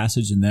Flight of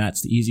Passage, and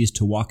that's the easiest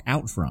to walk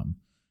out from.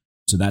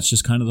 So that's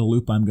just kind of the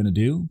loop I'm going to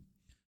do.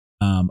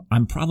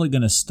 I'm probably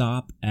going to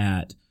stop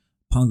at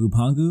Pongu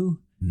Pongu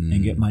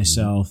and get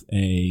myself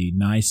a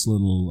nice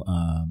little,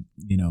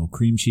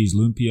 cream cheese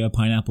lumpia,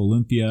 pineapple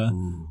lumpia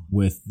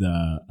with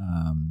the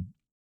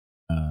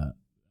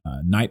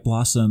Night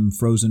Blossom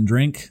frozen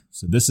drink.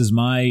 So this is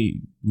my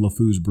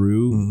LeFou's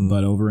brew,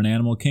 but over in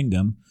Animal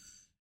Kingdom.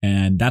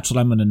 And that's what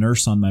I'm going to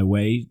nurse on my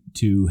way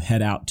to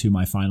head out to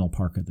my final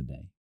park of the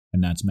day.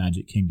 And that's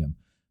Magic Kingdom.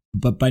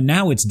 But by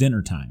now it's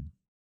dinner time.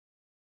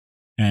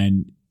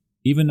 And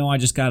even though I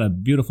just got a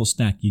beautiful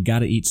snack, you got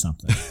to eat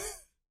something.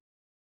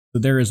 So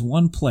there is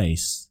one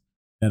place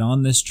that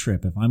on this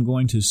trip, if I'm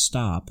going to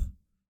stop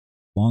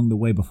along the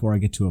way before I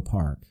get to a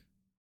park,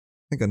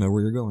 I think I know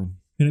where you're going.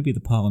 It's going to be the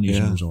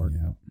Polynesian Resort.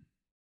 Yeah.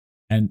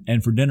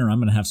 And for dinner, I'm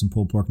going to have some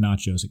pulled pork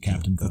nachos at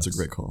Captain Cook's. That's a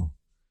great call.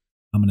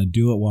 I'm going to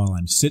do it while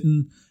I'm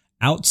sitting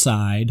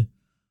outside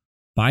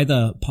by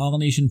the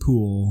Polynesian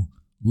pool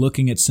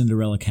looking at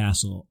Cinderella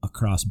Castle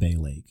across Bay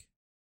Lake.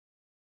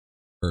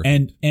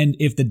 Perfect. And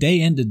if the day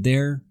ended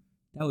there,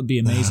 that would be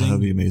amazing. That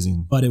would be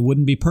amazing. But it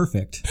wouldn't be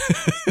perfect.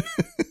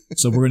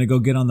 So we're going to go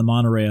get on the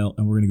monorail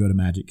and we're going to go to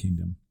Magic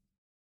Kingdom.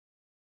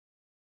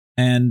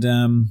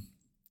 And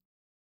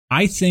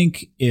I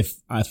think if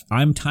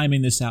I'm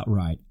timing this out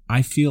right,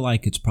 I feel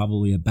like it's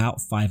probably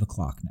about 5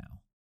 o'clock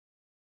now.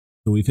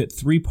 So we've hit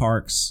 3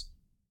 parks.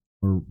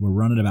 We're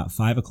running about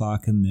 5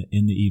 o'clock in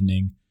the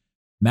evening.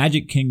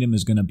 Magic Kingdom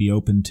is going to be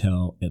open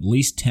till at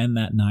least 10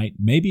 that night,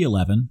 maybe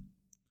 11.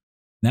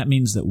 That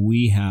means that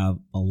we have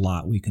a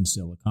lot we can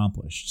still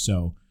accomplish.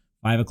 So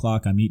 5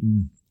 o'clock, I'm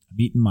eating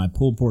my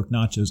pulled pork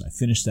nachos. I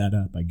finish that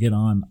up. I get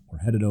on. We're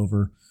headed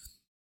over.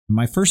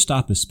 My first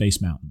stop is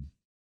Space Mountain,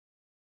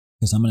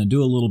 because I'm going to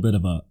do a little bit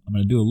of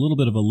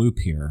a loop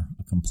here,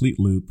 a complete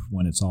loop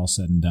when it's all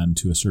said and done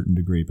to a certain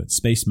degree. But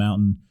Space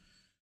Mountain,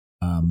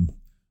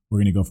 we're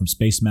going to go from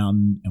Space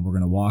Mountain and we're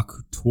going to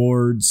walk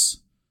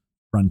towards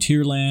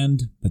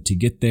Frontierland. But to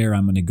get there,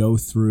 I'm going to go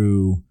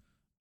through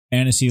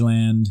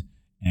Fantasyland.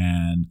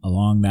 And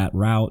along that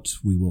route,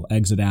 we will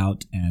exit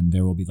out and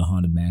there will be the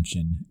Haunted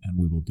Mansion, and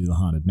we will do the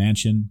Haunted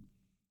Mansion.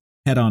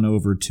 Head on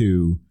over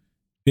to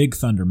Big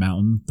Thunder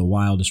Mountain, the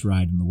wildest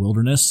ride in the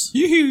wilderness.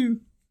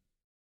 Yoo-hoo!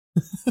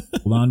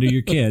 Hold on to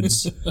your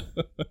kids.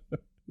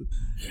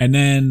 And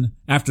then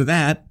after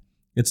that,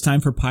 it's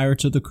time for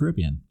Pirates of the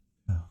Caribbean.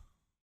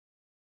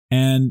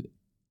 And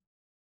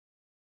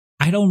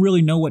I don't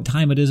really know what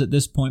time it is at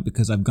this point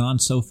because I've gone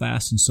so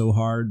fast and so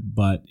hard,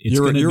 but it's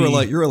going to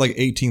be... You're at like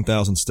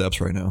 18,000 steps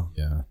right now.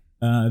 Yeah.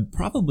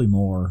 Probably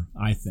more,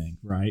 I think,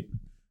 right?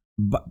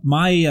 But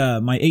my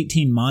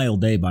 18-mile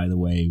day, by the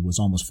way, was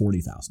almost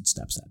 40,000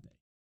 steps that day.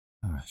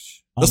 Gosh.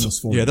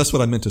 Almost 40. Yeah, that's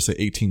what I meant to say,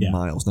 18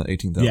 miles, not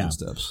 18,000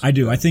 steps. I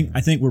do. I think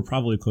we're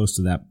probably close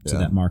to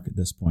that mark at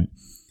this point.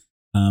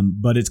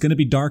 But it's going to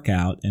be dark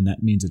out, and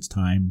that means it's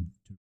time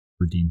to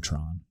redeem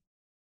Tron.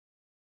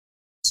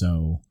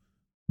 So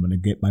I'm going to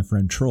get my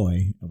friend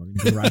Troy, and we're going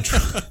to go ride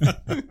Tron.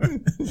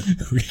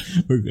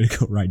 We're going to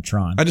go ride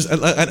Tron.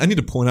 I need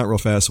to point out real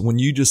fast, when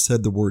you just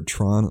said the word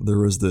Tron, there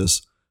was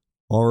this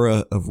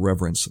aura of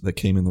reverence that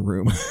came in the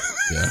room.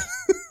 Yeah.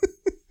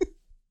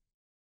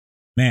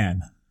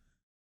 Man.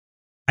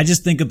 I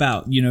just think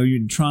about,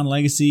 Tron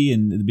Legacy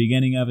and the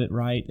beginning of it,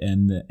 right?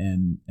 And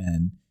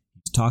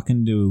he's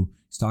talking to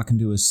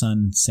his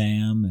son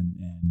Sam, and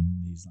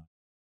he's like,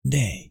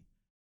 "Day,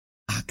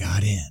 I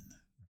got in."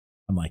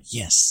 I'm like,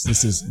 "Yes,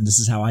 this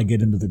is how I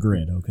get into the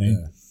grid." Okay,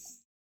 yeah.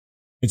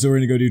 And so we're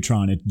gonna go do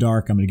Tron. It's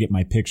dark. I'm gonna get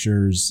my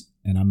pictures,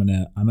 and I'm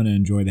gonna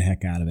enjoy the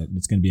heck out of it.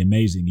 It's gonna be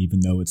amazing,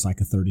 even though it's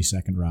like a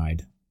 30-second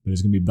ride. But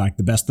it's gonna be like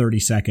the best 30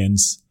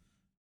 seconds,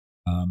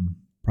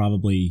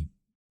 probably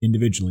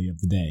individually of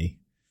the day.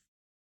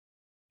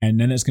 And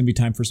then it's going to be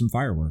time for some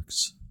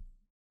fireworks.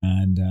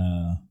 And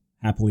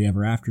Happily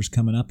Ever After's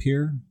coming up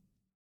here.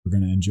 We're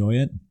going to enjoy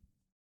it.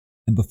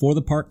 And before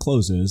the park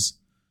closes,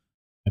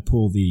 I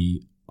pull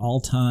the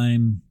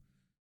all-time,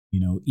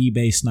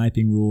 eBay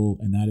sniping rule,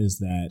 and that is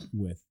that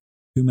with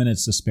 2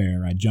 minutes to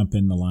spare, I jump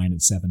in the line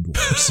at Seven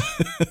Dwarfs.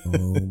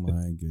 Oh,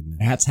 my goodness.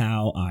 That's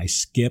how I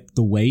skip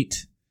the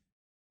wait,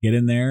 get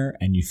in there,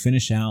 and you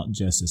finish out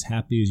just as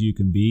happy as you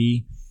can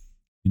be,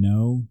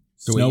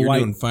 So you're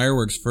doing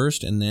fireworks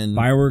first and then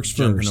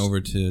jumping over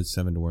to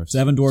Seven Dwarfs.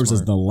 Seven Dwarfs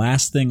is the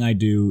last thing I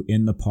do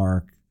in the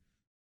park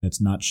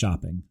that's not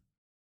shopping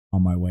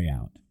on my way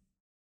out.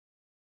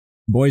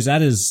 Boys,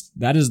 that is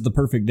the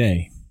perfect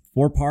day.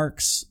 4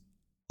 parks,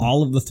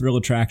 all of the thrill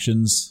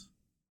attractions.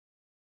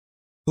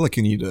 I feel like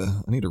I need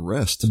a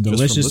rest. Some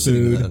delicious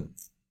food.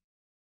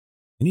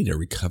 I need a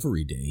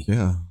recovery day.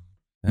 Yeah.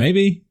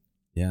 Maybe.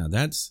 Yeah,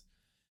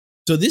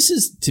 So this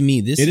is, to me,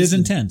 it is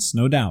intense,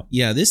 no doubt.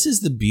 Yeah, this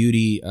is the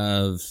beauty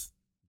of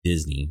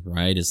Disney,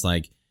 right? It's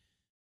like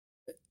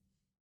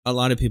a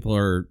lot of people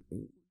are,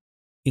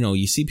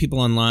 you see people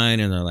online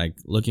and they're like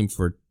looking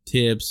for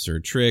tips or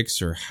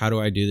tricks or how do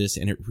I do this?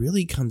 And it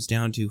really comes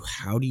down to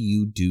how do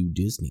you do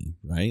Disney,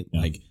 right?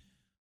 Yeah. Like,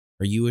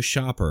 are you a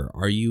shopper?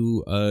 Are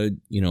you a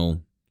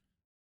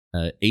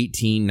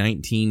 18,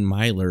 19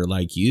 miler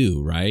like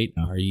you, right?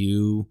 Yeah. Are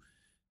you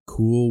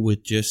cool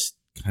with just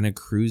kind of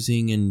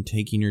cruising and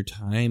taking your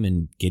time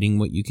and getting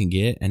what you can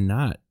get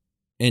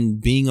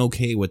and being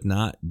okay with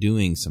not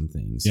doing some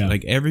things? Yeah.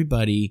 Like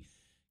everybody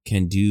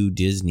can do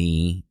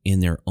Disney in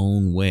their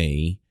own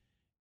way.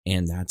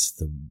 And that's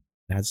the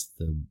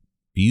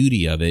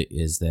beauty of it,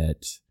 is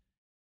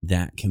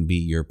that can be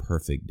your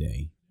perfect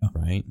day. Yeah.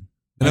 Right.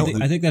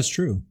 I think that's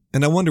true.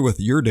 And I wonder with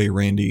your day,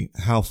 Randy,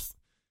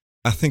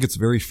 I think it's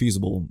very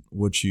feasible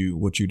what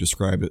you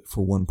described it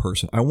for one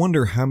person. I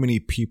wonder how many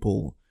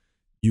people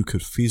you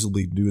could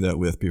feasibly do that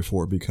with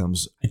before it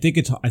becomes. I think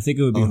it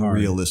would be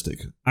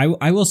unrealistic. Hard.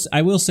 I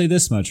will say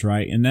this much,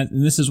 right, and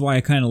this is why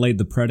I kind of laid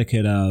the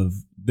predicate of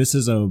this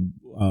is a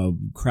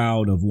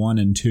crowd of 1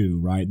 and 2,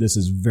 right? This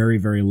is very,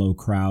 very low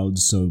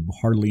crowds, so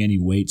hardly any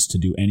waits to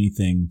do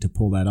anything to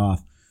pull that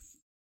off,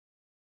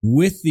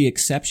 with the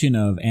exception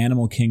of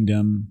Animal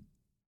Kingdom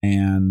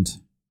and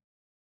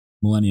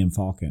Millennium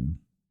Falcon.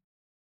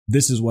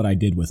 This is what I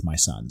did with my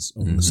sons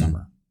over the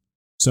summer.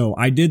 So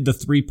I did the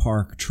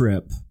 3-park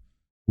trip.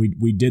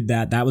 We did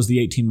that. That was the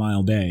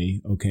 18-mile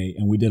day, okay?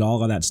 And we did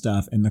all of that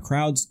stuff. And the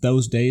crowds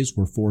those days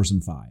were 4s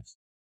and 5s.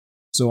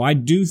 So I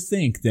do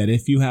think that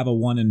if you have a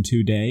 1 and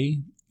 2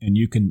 day and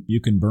you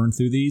can burn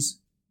through these,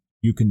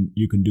 you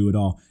can do it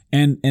all.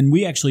 And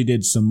we actually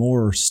did some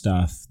more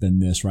stuff than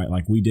this, right?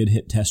 Like we did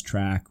hit Test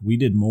Track. We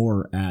did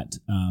more at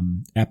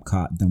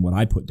Epcot than what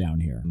I put down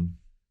here.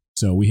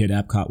 So we hit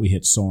Epcot. We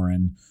hit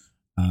Soarin'.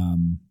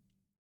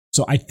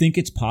 So I think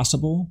it's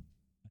possible.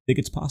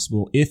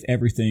 If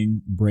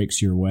everything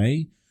breaks your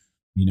way,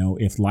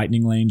 if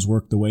lightning lanes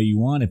work the way you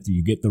want, if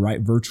you get the right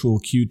virtual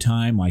queue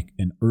time, like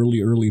an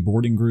early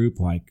boarding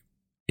group, like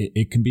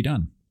it can be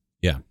done.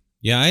 Yeah.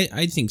 Yeah,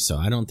 I think so.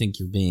 I don't think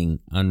you're being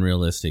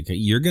unrealistic.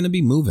 You're going to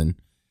be moving.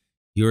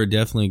 You're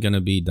definitely going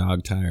to be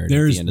dog tired.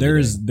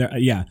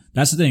 Yeah,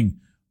 that's the thing.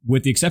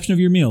 With the exception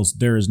of your meals,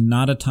 there is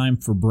not a time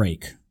for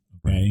break.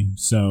 Okay,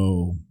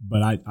 so,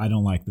 but I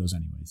don't like those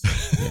anyways.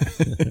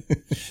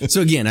 Yeah. So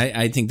again,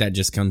 I think that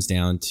just comes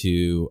down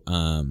to,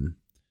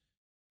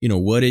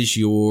 what is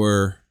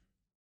your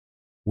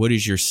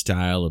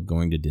style of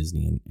going to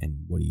Disney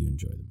and what do you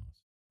enjoy the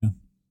most? Yeah.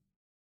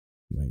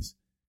 Anyways,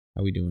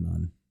 how are we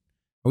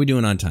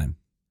doing on time?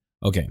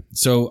 Okay,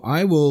 so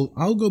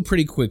I'll go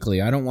pretty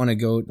quickly. I don't want to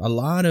go a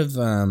lot of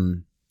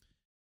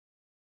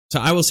So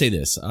I will say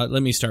this.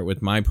 Let me start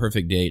with my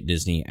perfect day at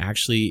Disney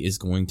actually is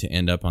going to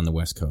end up on the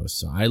West Coast.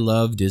 So I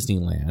love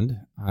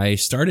Disneyland. We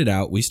started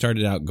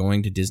out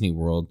going to Disney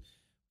World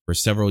for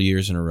several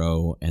years in a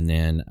row. And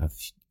then a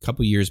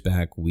couple years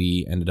back,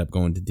 we ended up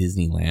going to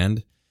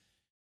Disneyland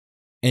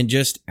and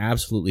just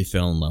absolutely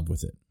fell in love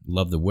with it.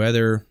 Love the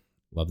weather,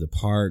 love the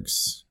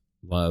parks,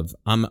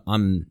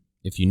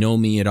 if you know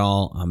me at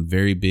all, I'm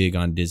very big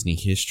on Disney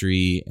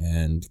history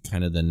and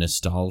kind of the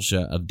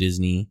nostalgia of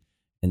Disney.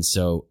 And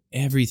so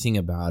everything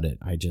about it,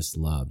 I just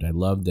loved. I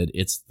loved that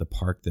it's the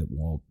park that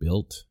Walt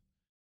built,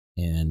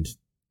 and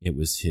it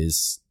was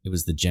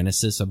the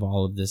genesis of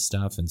all of this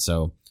stuff. And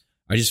so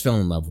I just fell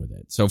in love with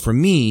it. So for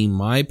me,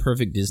 my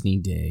perfect Disney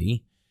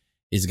day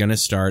is going to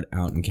start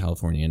out in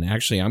California. And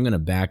actually, I'm going to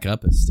back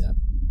up a step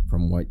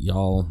from what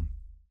y'all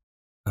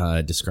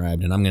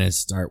described. And I'm going to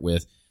start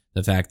with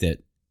the fact that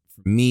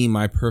for me,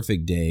 my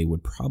perfect day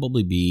would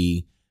probably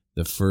be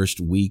the first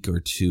week or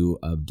two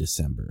of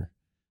December,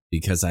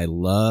 because I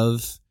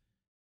love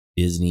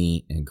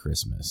Disney and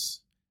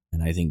Christmas.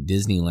 And I think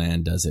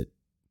Disneyland does it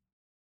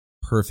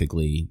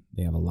perfectly.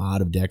 They have a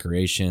lot of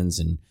decorations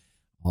and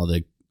all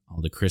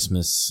the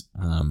Christmas,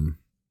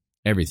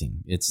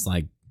 everything. It's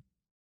like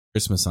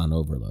Christmas on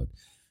overload.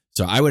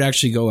 So I would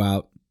actually go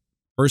out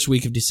first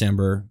week of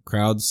December.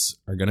 Crowds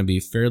are going to be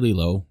fairly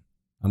low.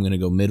 I'm going to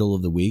go middle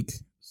of the week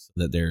so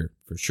that they're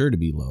for sure to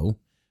be low.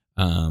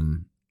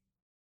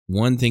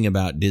 One thing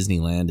about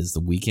Disneyland is the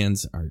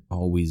weekends are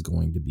always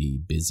going to be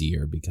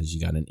busier because you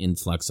got an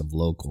influx of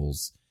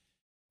locals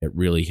that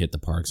really hit the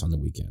parks on the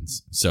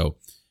weekends. So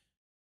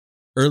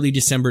early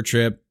December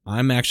trip,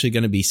 I'm actually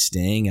going to be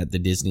staying at the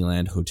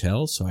Disneyland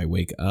Hotel. So I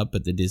wake up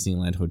at the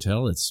Disneyland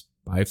Hotel. It's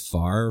by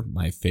far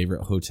my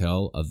favorite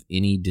hotel of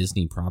any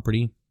Disney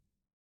property.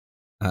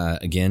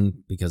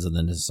 Again, because of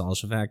the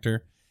nostalgia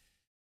factor.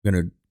 I'm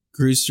going to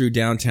cruise through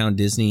downtown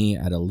Disney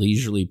at a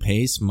leisurely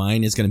pace.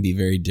 Mine is going to be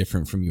very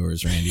different from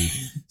yours, Randy.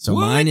 So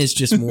mine is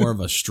just more of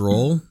a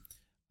stroll.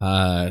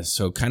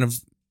 So kind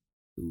of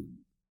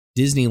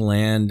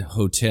Disneyland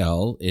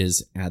Hotel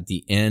is at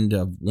the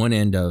one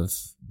end of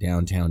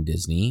downtown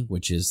Disney,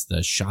 which is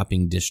the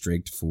shopping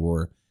district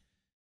for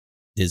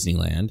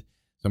Disneyland.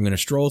 So I'm going to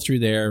stroll through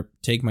there,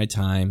 take my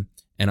time,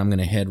 and I'm going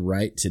to head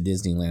right to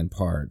Disneyland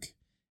Park.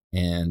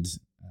 And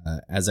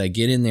as I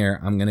get in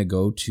there, I'm going to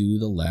go to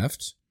the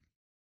left,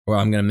 or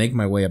I'm going to make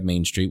my way up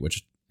Main Street,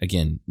 which,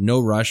 again,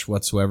 no rush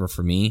whatsoever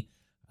for me.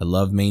 I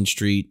love Main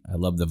Street. I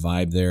love the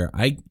vibe there.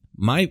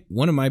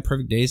 One of my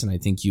perfect days, and I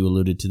think you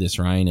alluded to this,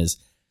 Ryan, is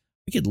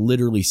I could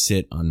literally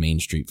sit on Main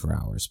Street for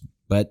hours.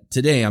 But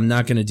today, I'm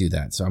not going to do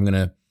that. So I'm going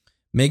to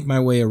make my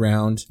way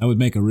around. That would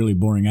make a really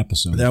boring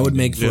episode. That would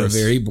make for a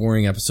very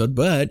boring episode,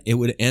 but it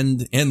would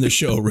end the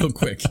show real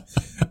quick.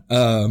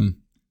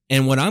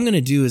 And what I'm going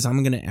to do is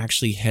I'm going to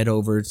actually head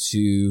over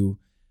to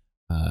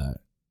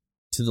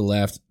the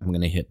left. I'm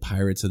going to hit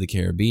Pirates of the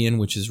Caribbean,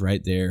 which is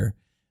right there.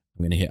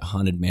 I'm going to hit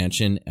Haunted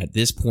Mansion. At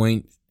this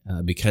point,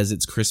 because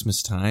it's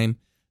Christmas time,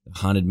 the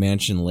Haunted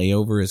Mansion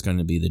layover is going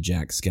to be the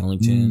Jack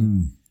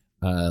Skellington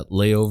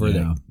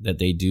layover that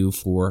they do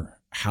for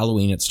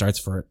Halloween. It starts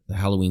for the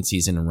Halloween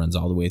season and runs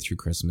all the way through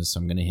Christmas. So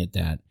I'm going to hit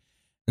that.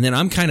 And then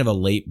I'm kind of a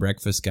late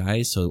breakfast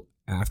guy. So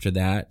after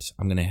that,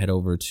 I'm going to head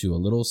over to a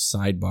little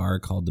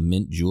sidebar called the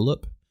Mint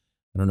Julep.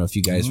 I don't know if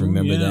you guys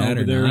remember that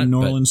or there not. In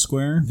New Orleans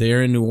Square?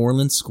 There in New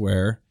Orleans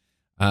Square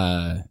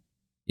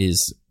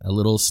is a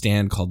little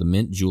stand called the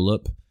Mint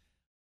Julep.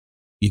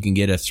 You can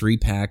get a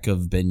 3-pack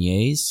of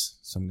beignets.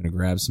 So I'm going to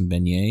grab some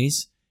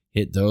beignets,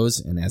 hit those,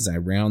 and as I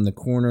round the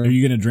corner... Are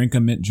you going to drink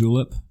a Mint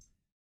Julep?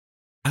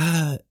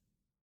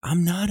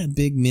 I'm not a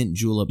big Mint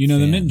Julep fan.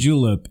 The Mint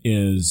Julep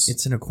is...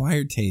 It's an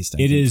acquired taste, I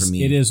think, for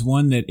me. It is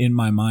one that in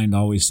my mind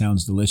always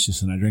sounds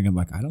delicious, and I drink it, I'm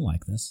like, I don't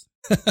like this.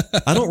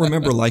 I don't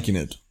remember liking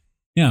it.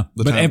 Yeah,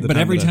 but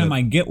every time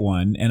I get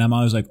one, and I'm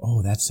always like,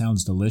 oh, that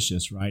sounds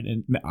delicious, right?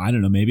 And I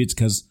don't know, maybe it's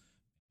because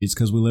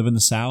we live in the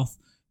South,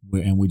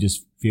 and we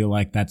just feel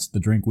like that's the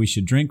drink we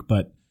should drink,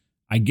 but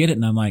I get it,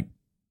 and I'm like,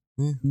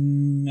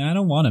 I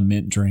don't want a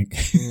mint drink.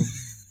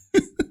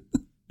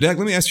 Jack,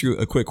 let me ask you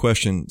a quick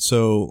question.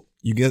 So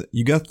you get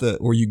the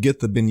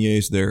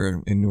beignets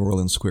there in New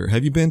Orleans Square.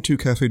 Have you been to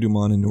Cafe Du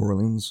Monde in New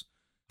Orleans?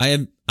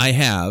 I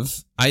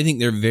have. I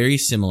think they're very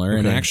similar,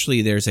 and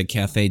actually, there's a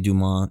Cafe Du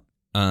Monde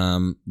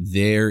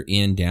there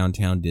in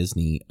downtown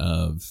Disney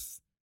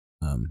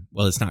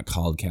it's not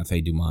called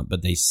Cafe Du Monde,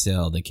 but they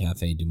sell the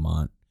Cafe Du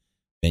Monde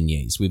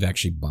beignets. We've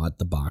actually bought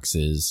the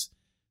boxes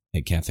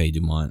that Cafe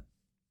Du Monde,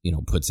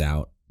 puts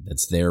out.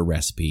 That's their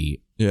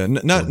recipe. Yeah,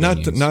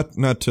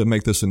 not to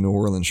make this a New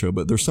Orleans show,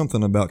 but there's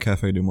something about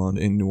Cafe Du Monde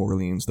in New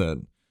Orleans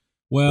that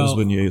those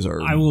beignets are.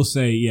 I will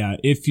say, yeah,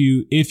 if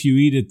you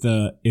eat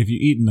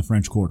in the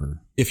French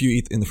Quarter. If you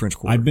eat in the French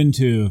Quarter. I've been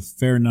to a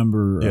fair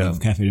number of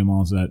Cafe Du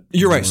Mondes that.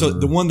 You're right. So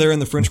the one there in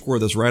the French Quarter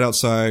that's right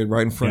outside,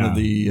 right in front of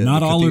the. Not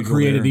the all are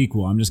created there.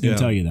 equal. I'm just going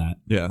to tell you that.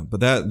 Yeah,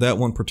 but that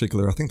one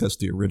particular, I think that's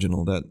the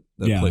original. That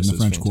place in the is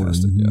French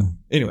fantastic. Quarter. Yeah.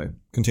 Anyway,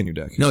 continue,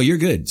 Dak. No, you're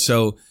good.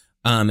 So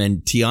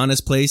And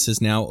Tiana's place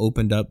is now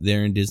opened up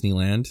there in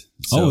Disneyland.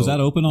 So, is that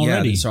open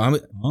already? Yeah, so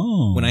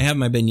when I have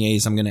my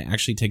beignets, I'm going to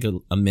actually take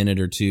a minute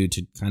or two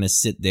to kind of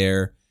sit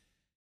there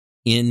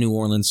in New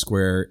Orleans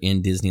Square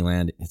in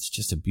Disneyland. It's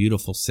just a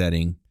beautiful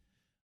setting.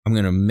 I'm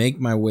going to make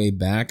my way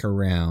back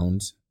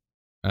around,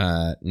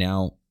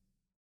 now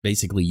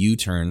basically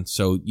U-turn.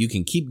 So you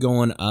can keep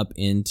going up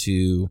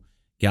into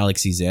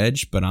Galaxy's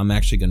Edge, but I'm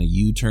actually going to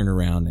U-turn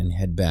around and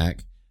head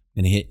back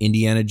and hit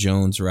Indiana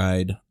Jones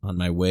ride on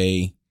my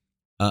way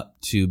up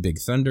to Big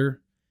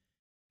Thunder.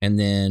 And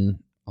then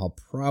I'll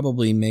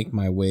probably make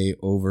my way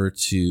over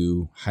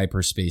to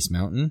Hyperspace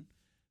Mountain.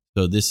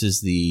 So this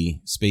is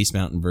the Space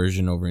Mountain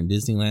version over in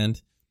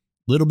Disneyland.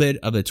 Little bit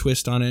of a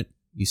twist on it.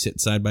 You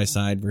sit side by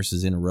side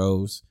versus in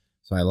rows.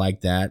 So I like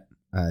that.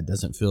 It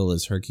doesn't feel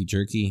as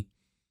herky-jerky.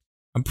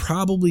 I'm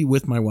probably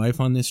with my wife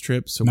on this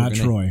trip. So not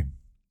Troy.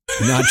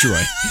 Not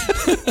Troy.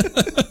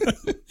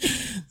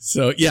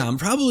 So yeah, I'm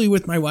probably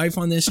with my wife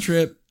on this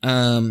trip.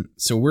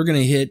 So we're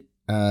going to hit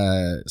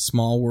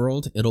Small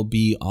World. It'll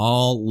be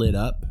all lit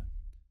up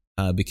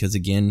because,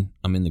 again,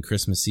 I'm in the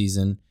Christmas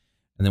season.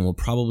 And then we'll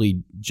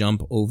probably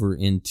jump over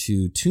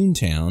into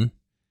Toontown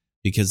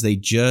because they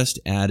just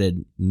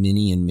added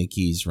Minnie and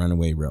Mickey's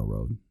Runaway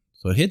Railroad.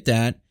 So hit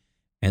that.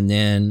 And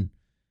then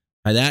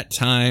by that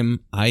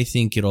time, I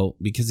think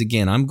because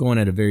again, I'm going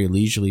at a very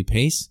leisurely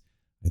pace.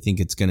 I think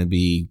it's going to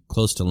be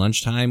close to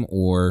lunchtime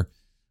or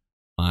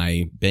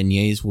my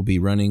beignets will be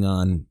running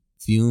on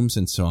fumes.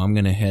 And so I'm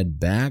going to head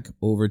back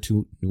over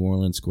to New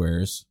Orleans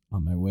Square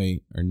on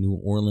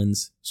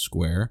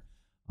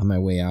my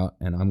way out,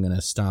 and I'm going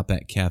to stop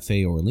at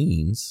Cafe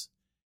Orleans,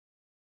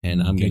 and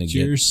I'm going to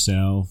get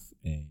yourself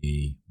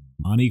a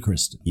Monte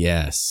Cristo.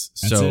 Yes.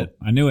 That's it.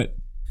 I knew it.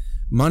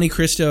 Monte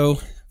Cristo,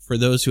 for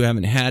those who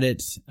haven't had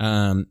it,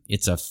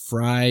 it's a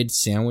fried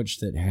sandwich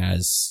that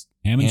has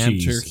ham,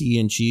 turkey,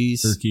 and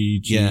cheese. Turkey,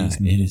 cheese. Yeah,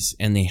 it is.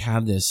 And they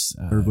have this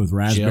served with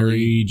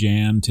raspberry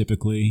jam,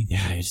 typically.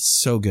 Yeah, it's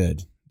so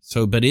good.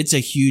 But it's a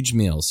huge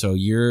meal, so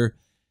you're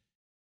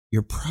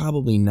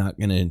probably not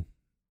going to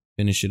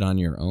finish it on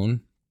your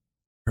own.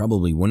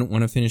 Probably wouldn't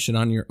want to finish it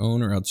on your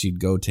own, or else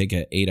you'd go take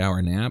an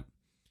 8-hour nap.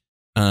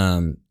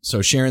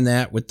 So sharing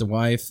that with the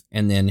wife,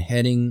 and then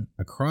heading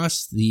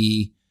across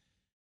the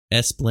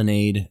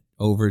Esplanade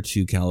over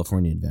to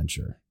California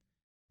Adventure.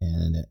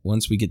 And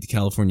once we get to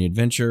California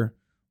Adventure,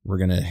 we're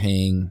going to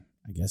hang,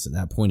 I guess at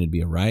that point it'd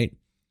be a right.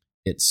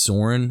 It's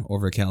Soarin'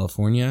 over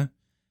California.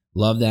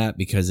 Love that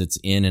because it's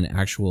in an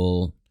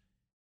actual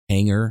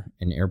hangar,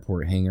 an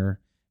airport hangar.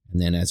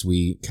 And then as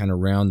we kind of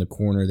round the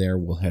corner there,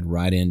 we'll head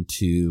right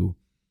into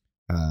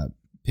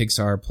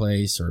Pixar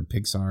Place or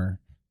Pixar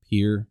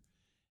Pier.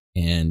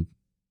 And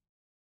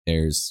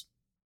there's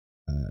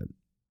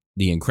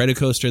the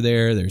Incredicoaster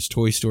there. There's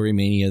Toy Story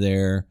Mania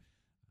there.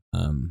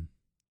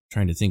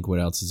 Trying to think what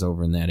else is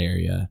over in that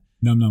area.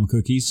 Num Num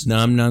Cookies.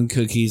 Num Num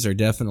Cookies are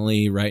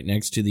definitely right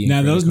next to the Incredicoaster.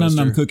 Now, those Num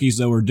Num Cookies,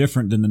 though, are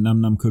different than the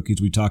Num Num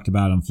Cookies we talked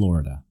about in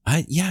Florida.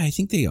 I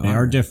think they are. They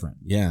are different.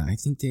 Yeah, I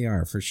think they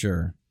are for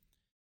sure.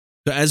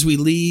 So as we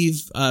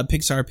leave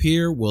Pixar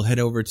Pier, we'll head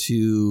over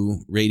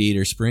to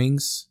Radiator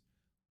Springs.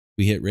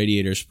 We hit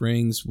Radiator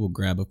Springs. We'll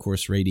grab, of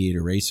course,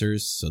 Radiator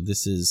Racers. So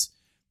this is,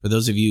 for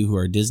those of you who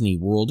are Disney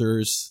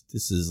Worlders,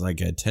 this is like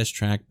a test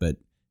track, but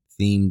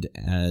themed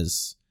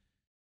as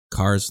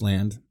Cars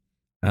Land.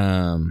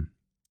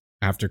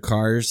 After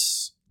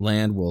Cars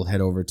Land, we'll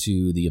head over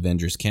to the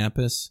Avengers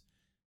Campus.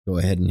 Go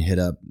ahead and hit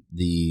up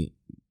the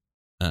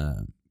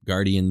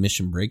Guardian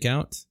Mission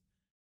Breakout.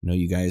 I know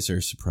you guys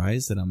are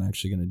surprised that I'm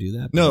actually going to do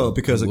that. No,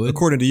 because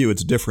according to you,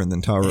 it's different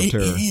than Tower of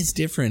Terror. It is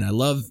different. I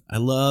love.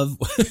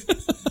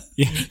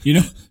 Yeah,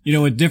 you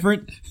know what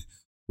different?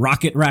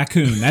 Rocket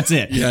Raccoon. That's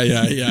it. Yeah.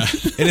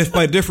 And if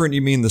by different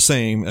you mean the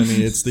same, I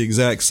mean it's the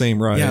exact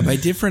same ride. Yeah, by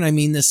different I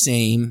mean the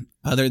same.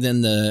 Other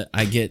than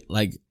I get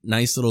like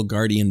nice little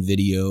Guardian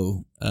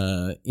video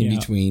in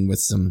between with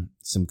some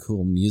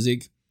cool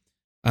music.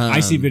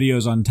 I see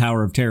videos on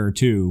Tower of Terror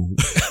too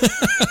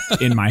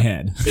in my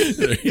head.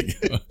 There you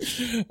go.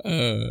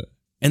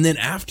 And then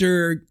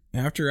after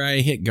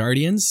I hit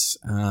Guardians,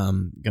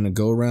 I'm gonna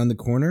go around the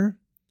corner,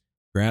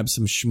 grab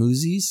some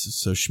Schmoozies.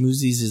 So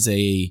Schmoozies is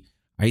a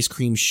ice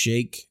cream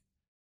shake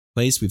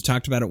place. We've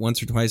talked about it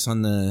once or twice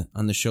on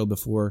the show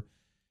before.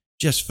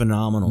 Just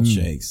phenomenal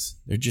shakes.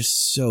 They're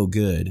just so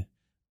good.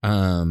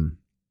 And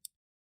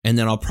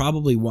then I'll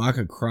probably walk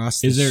across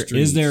the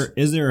street.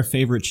 Is there a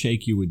favorite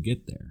shake you would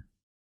get there?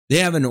 They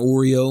have an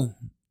Oreo.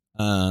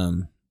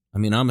 I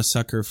mean, I'm a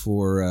sucker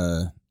for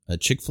a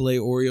Chick-fil-A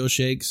Oreo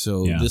shake,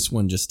 so this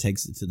one just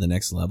takes it to the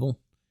next level,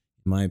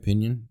 in my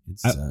opinion.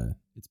 It's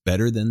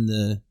better than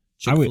the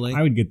Chick-fil-A.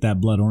 I would get that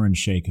blood orange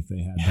shake if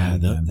they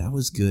had that. That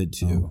was good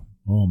too.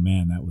 Oh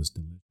man, that was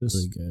delicious.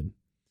 Really good.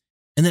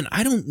 And then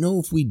I don't know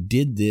if we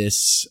did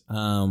this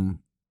when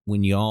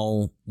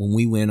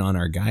we went on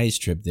our guys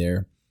trip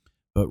there,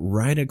 but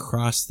right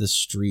across the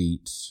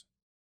street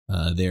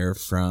there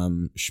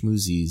from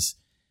Schmoozies,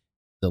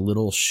 the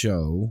little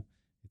show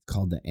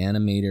called the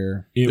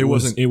Animator. It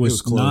was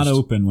not closed.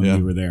 open when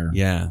we were there.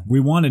 Yeah. We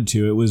wanted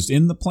to. It was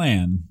in the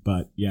plan,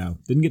 but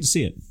didn't get to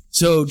see it.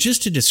 So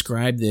just to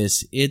describe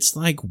this, it's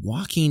like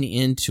walking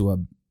into a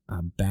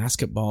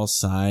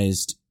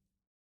basketball-sized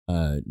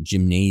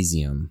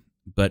gymnasium,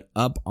 but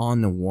up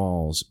on the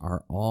walls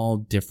are all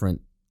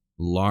different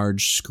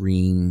large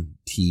screen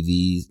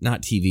TVs,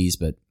 not TVs,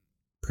 but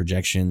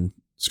projection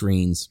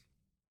screens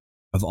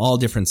of all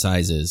different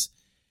sizes.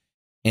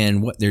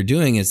 And what they're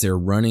doing is they're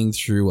running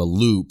through a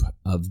loop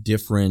of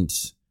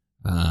different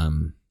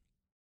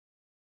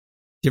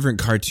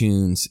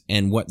cartoons.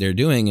 And what they're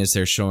doing is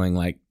they're showing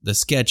like the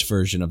sketch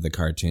version of the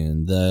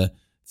cartoon, the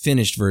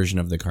finished version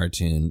of the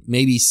cartoon,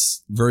 maybe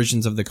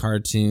versions of the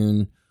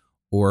cartoon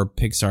or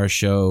Pixar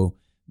show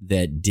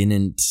that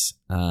didn't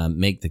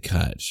make the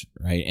cut,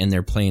 right? And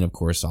they're playing, of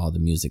course, all the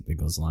music that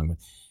goes along with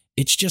it.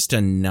 It's just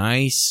a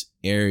nice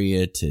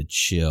area to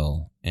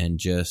chill and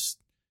just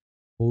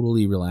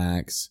totally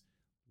relax,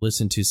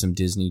 listen to some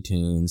Disney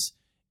tunes.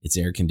 It's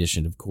air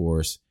conditioned, of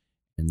course,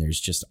 and there's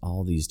just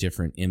all these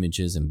different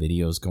images and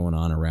videos going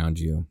on around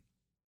you.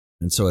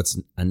 And so it's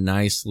a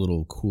nice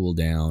little cool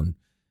down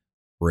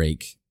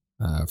break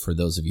for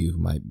those of you who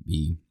might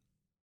be,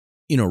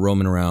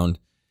 roaming around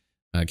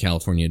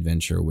California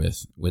Adventure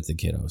with the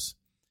kiddos.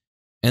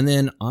 And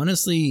then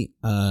honestly,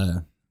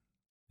 at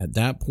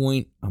that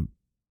point,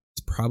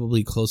 it's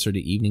probably closer to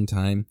evening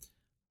time.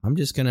 I'm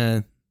just going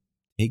to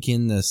take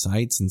in the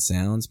sights and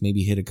sounds,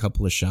 maybe hit a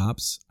couple of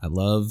shops. I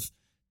love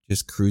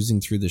just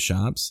cruising through the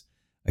shops.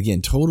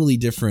 Again, totally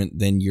different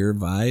than your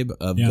vibe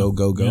of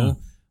go. Yeah.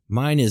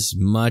 Mine is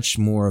much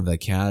more of a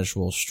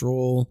casual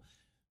stroll,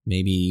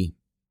 maybe,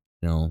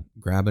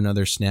 grab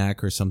another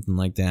snack or something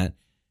like that.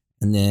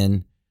 And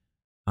then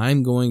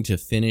I'm going to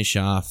finish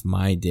off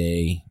my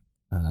day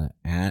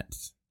at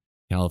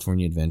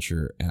California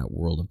Adventure at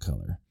World of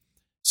Color.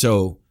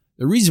 So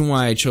the reason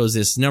why I chose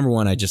this, number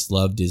one, I just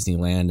love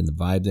Disneyland and the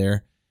vibe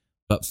there.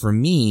 But for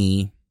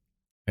me,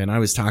 and I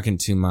was talking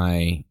to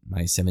my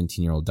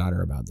 17-year-old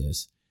daughter about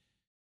this,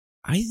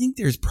 I think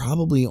there's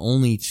probably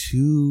only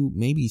 2,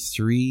 maybe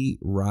 3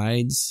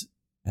 rides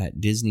at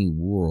Disney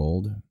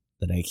World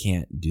that I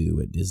can't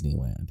do at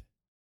Disneyland.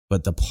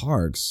 But the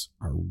parks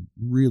are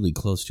really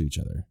close to each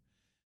other.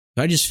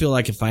 So I just feel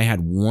like if I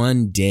had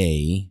one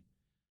day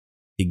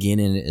to get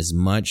in as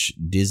much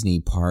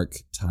Disney park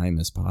time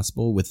as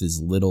possible with as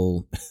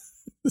little,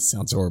 this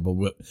sounds horrible,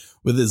 but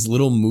with as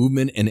little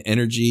movement and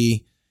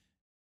energy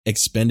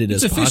expended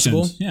as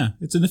possible. Yeah,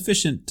 it's an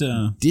efficient.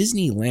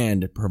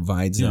 Disneyland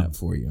provides that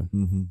for you.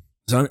 Mm-hmm.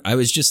 So I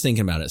was just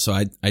thinking about it. So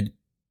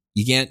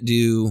you can't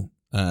do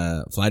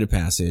Flight of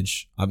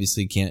Passage.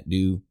 Obviously, can't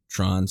do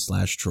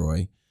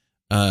Tron/Troy.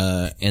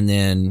 And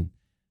then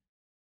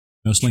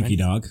no Slinky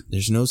Dog.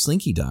 There's no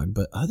Slinky Dog.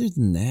 But other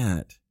than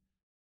that,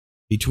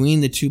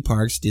 between the 2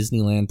 parks,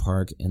 Disneyland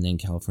Park and then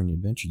California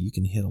Adventure, you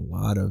can hit a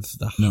lot of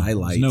the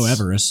highlights. No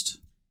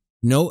Everest.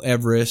 No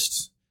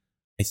Everest.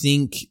 I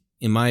think,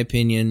 in my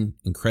opinion,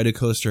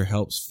 Incredicoaster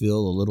helps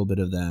fill a little bit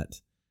of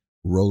that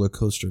roller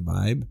coaster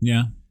vibe.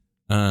 Yeah.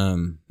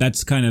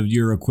 That's kind of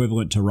your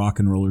equivalent to Rock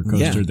and Roller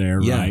Coaster there,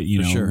 right?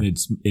 Sure.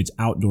 It's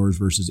outdoors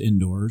versus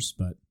indoors,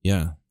 but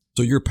yeah.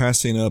 So you're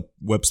passing up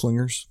Web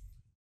Slingers?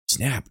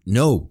 Snap!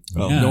 No,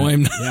 no,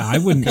 I'm not. Yeah, I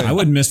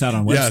wouldn't miss out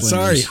on Web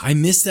Slingers. Sorry, I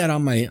missed that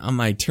on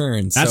my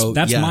turn.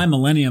 That's my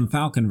Millennium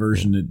Falcon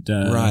version.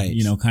 That right,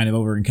 kind of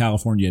over in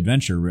California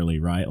Adventure, really,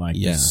 right? Like,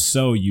 it's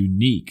so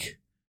unique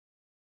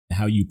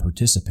how you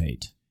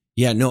participate.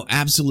 Yeah, no,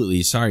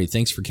 absolutely. Sorry,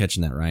 thanks for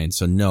catching that, Ryan.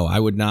 So no, I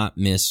would not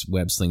miss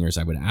Web Slingers.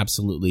 I would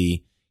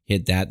absolutely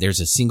hit that. There's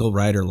a single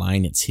rider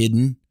line; it's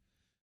hidden.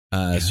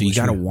 So you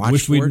got to watch.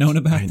 Wish we'd known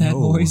about that,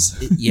 boys.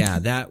 Yeah,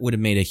 that would have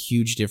made a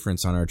huge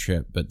difference on our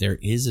trip. But there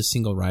is a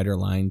single rider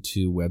line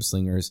to Web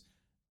Slingers.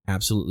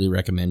 Absolutely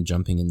recommend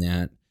jumping in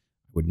that.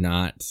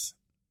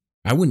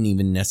 I wouldn't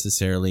even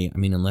necessarily. I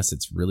mean, unless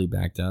it's really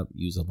backed up,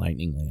 use a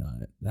lightning lane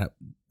on it.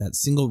 That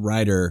single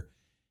rider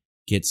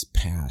gets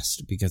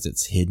passed because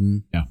it's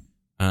hidden. Yeah.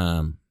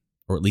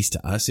 Or at least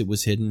to us, it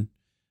was hidden.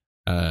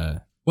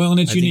 Well,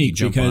 and it's unique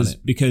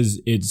because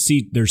it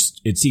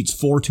seats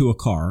 4 to a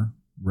car,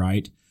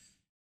 right?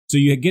 So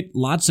you get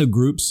lots of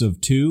groups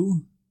of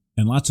 2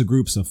 and lots of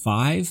groups of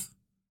 5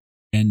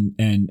 and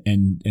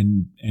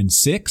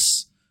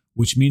 6,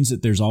 which means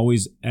that there's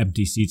always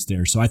empty seats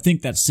there. So I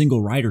think that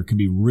single rider can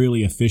be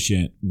really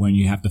efficient when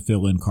you have to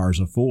fill in cars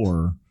of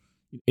 4.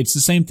 It's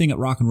the same thing at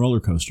Rock and Roller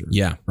Coaster.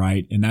 Yeah.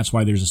 Right. And that's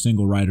why there's a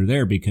single rider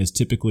there, because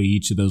typically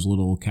each of those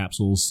little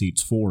capsules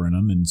seats 4 in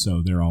them. And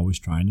so they're always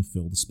trying to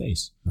fill the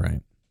space.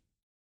 Right.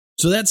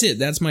 So that's it.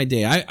 That's my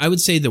day. I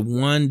would say the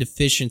one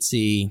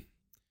deficiency,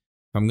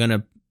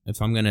 if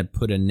I'm gonna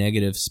put a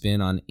negative spin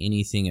on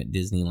anything at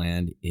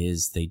Disneyland,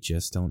 is they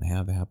just don't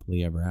have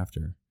Happily Ever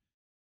After.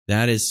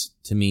 That is,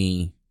 to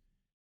me,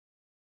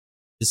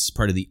 this is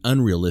part of the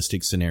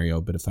unrealistic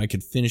scenario. But if I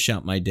could finish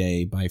out my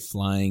day by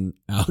flying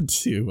out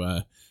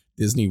to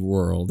Disney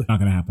World, not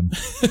gonna happen,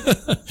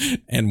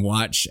 and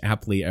watch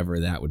Happily Ever,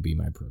 that would be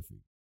my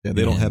perfect. Yeah,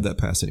 they don't have that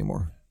pass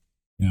anymore.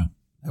 Yeah,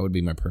 that would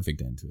be my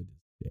perfect end to it.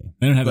 day.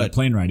 They don't have that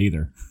plane ride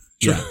either.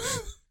 Yeah.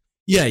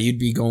 Yeah, you'd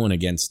be going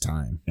against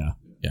time. Yeah.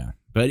 Yeah.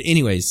 But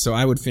anyways, so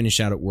I would finish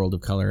out at World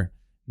of Color.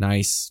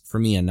 Nice. For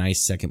me, a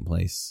nice second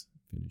place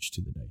finish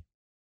to the day.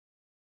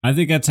 I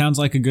think that sounds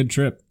like a good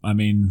trip. I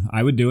mean,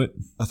 I would do it.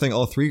 I think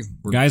all three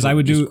were guys. I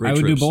would do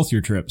trips. both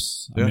your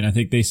trips. Yeah. I mean, I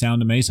think they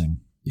sound amazing.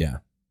 Yeah.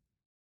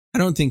 I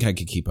don't think I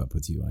could keep up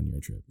with you on your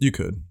trip. You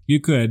could. You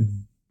could.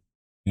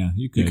 Yeah,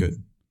 you could. You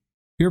could.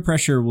 Peer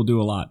pressure will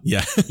do a lot.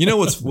 Yeah. You know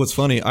what's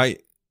funny?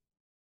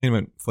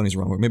 Anyway, funny's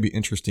wrong word. Maybe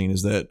interesting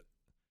is that,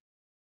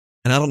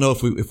 and I don't know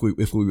if we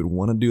would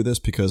want to do this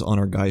because on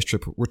our guys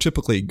trip we're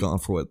typically gone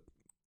for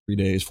 3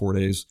 days, 4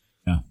 days.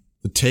 Yeah.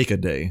 To take a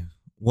day,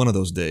 one of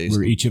those days,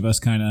 where each of us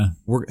kind of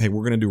we're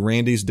gonna do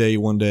Randy's day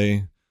one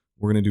day.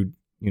 We're gonna do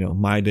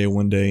my day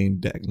one day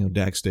and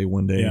Dak's day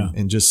one day,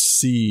 and just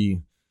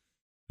see.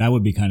 That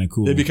would be kind of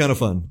cool. It'd be kind of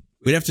fun.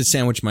 We'd have to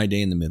sandwich my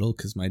day in the middle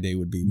because my day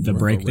would be the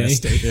break day.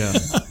 Yeah.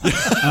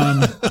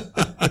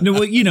 No,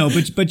 well,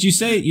 but you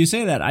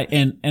say that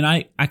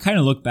I kind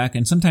of look back,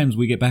 and sometimes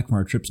we get back from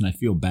our trips and I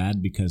feel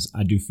bad because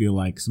I do feel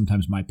like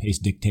sometimes my pace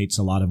dictates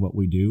a lot of what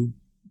we do.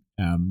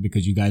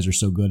 Because you guys are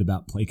so good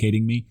about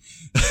placating me.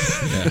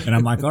 And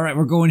I'm like, all right,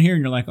 we're going here.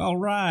 And you're like, all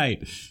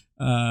right.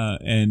 But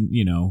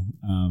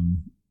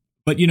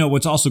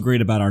what's also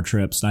great about our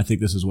trips, and I think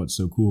this is what's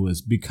so cool,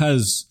 is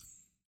because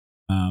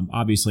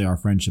obviously our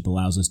friendship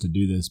allows us to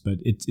do this, but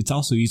it's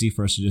also easy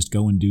for us to just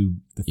go and do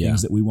the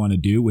things that we want to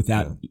do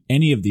without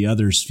any of the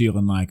others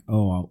feeling like,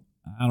 oh,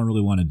 I don't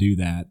really want to do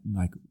that.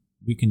 Like,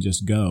 we can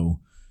just go.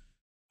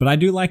 But I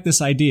do like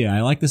this idea.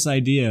 I like this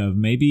idea of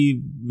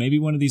maybe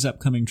one of these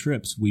upcoming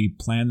trips, we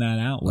plan that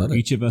out where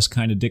each of us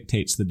kind of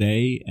dictates the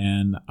day,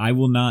 and I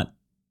will not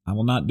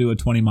do a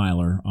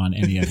 20-miler on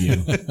any of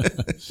you.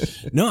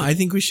 No, I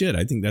think we should.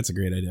 I think that's a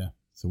great idea.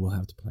 So we'll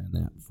have to plan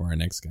that for our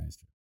next guys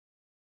trip.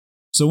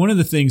 So one of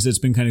the things that's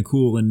been kind of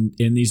cool in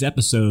these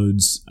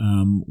episodes,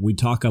 we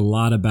talk a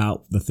lot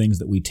about the things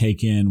that we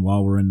take in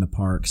while we're in the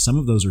park. Some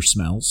of those are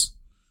smells.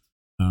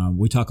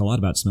 We talk a lot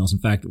about smells. In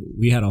fact,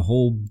 we had a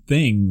whole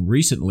thing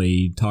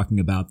recently talking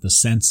about the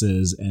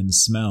senses and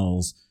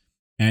smells.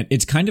 And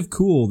it's kind of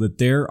cool that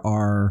there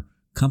are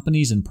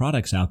companies and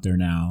products out there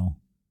now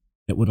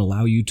that would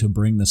allow you to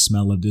bring the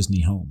smell of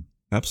Disney home.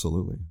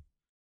 Absolutely.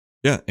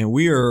 Yeah, and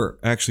we are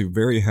actually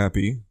very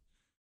happy.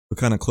 We're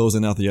kind of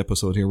closing out the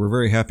episode here. We're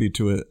very happy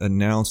to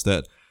announce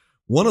that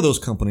one of those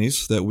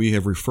companies that we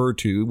have referred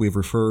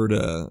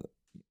to,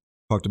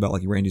 talked about,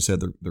 like Randy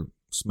said, their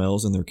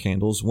smells and their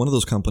candles. One of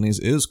those companies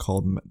is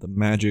called the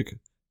Magic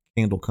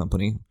Candle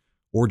Company,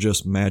 or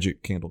just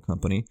Magic Candle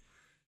Company.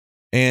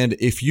 And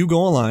if you go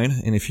online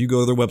and if you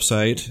go to their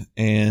website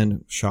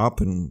and shop,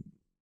 and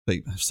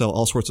they sell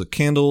all sorts of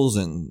candles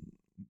and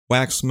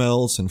wax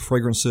smells and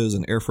fragrances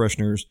and air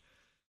fresheners,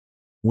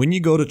 when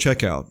you go to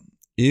checkout,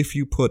 if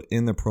you put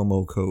in the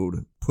promo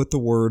code, put the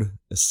word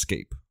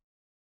escape,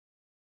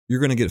 you're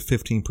going to get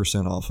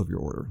 15% off of your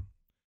order.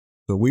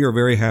 So we are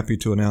very happy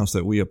to announce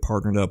that we have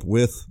partnered up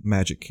with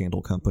Magic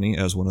Candle Company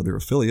as one of their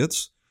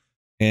affiliates,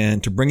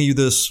 and to bring you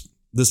this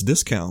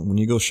discount when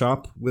you go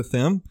shop with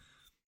them.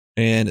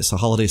 And it's the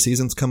holiday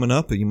season's coming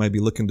up, and you might be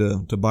looking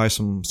to buy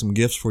some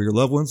gifts for your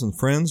loved ones and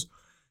friends.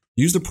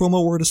 Use the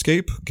promo word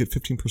escape, get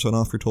 15%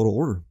 off your total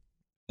order.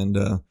 And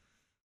I'm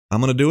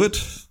going to do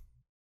it.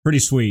 Pretty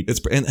sweet.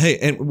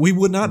 And we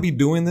would not be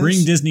doing this.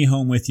 Bring Disney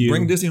home with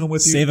you.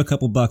 Save a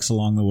couple bucks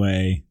along the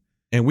way.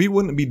 And we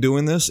wouldn't be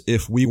doing this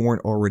if we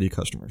weren't already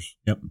customers.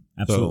 Yep,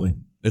 absolutely. So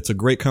it's a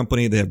great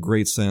company. They have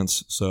great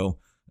sense. So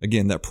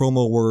again, that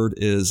promo word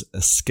is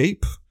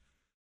escape.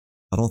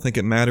 I don't think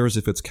it matters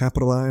if it's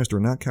capitalized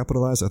or not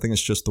capitalized. I think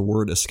it's just the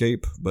word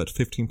escape, but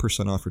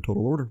 15% off your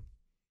total order.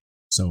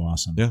 So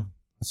awesome. Yeah.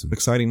 Awesome.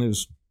 Exciting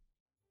news.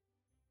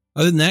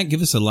 Other than that,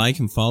 give us a like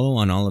and follow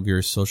on all of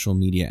your social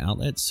media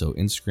outlets. So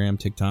Instagram,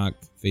 TikTok,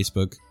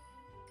 Facebook,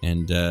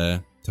 and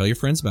tell your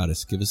friends about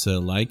us. Give us a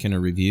like and a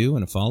review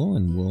and a follow,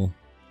 and we'll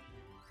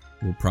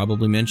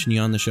probably mention you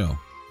on the show.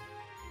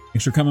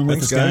 Thanks for coming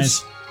with us,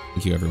 guys.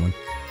 Thank you, everyone.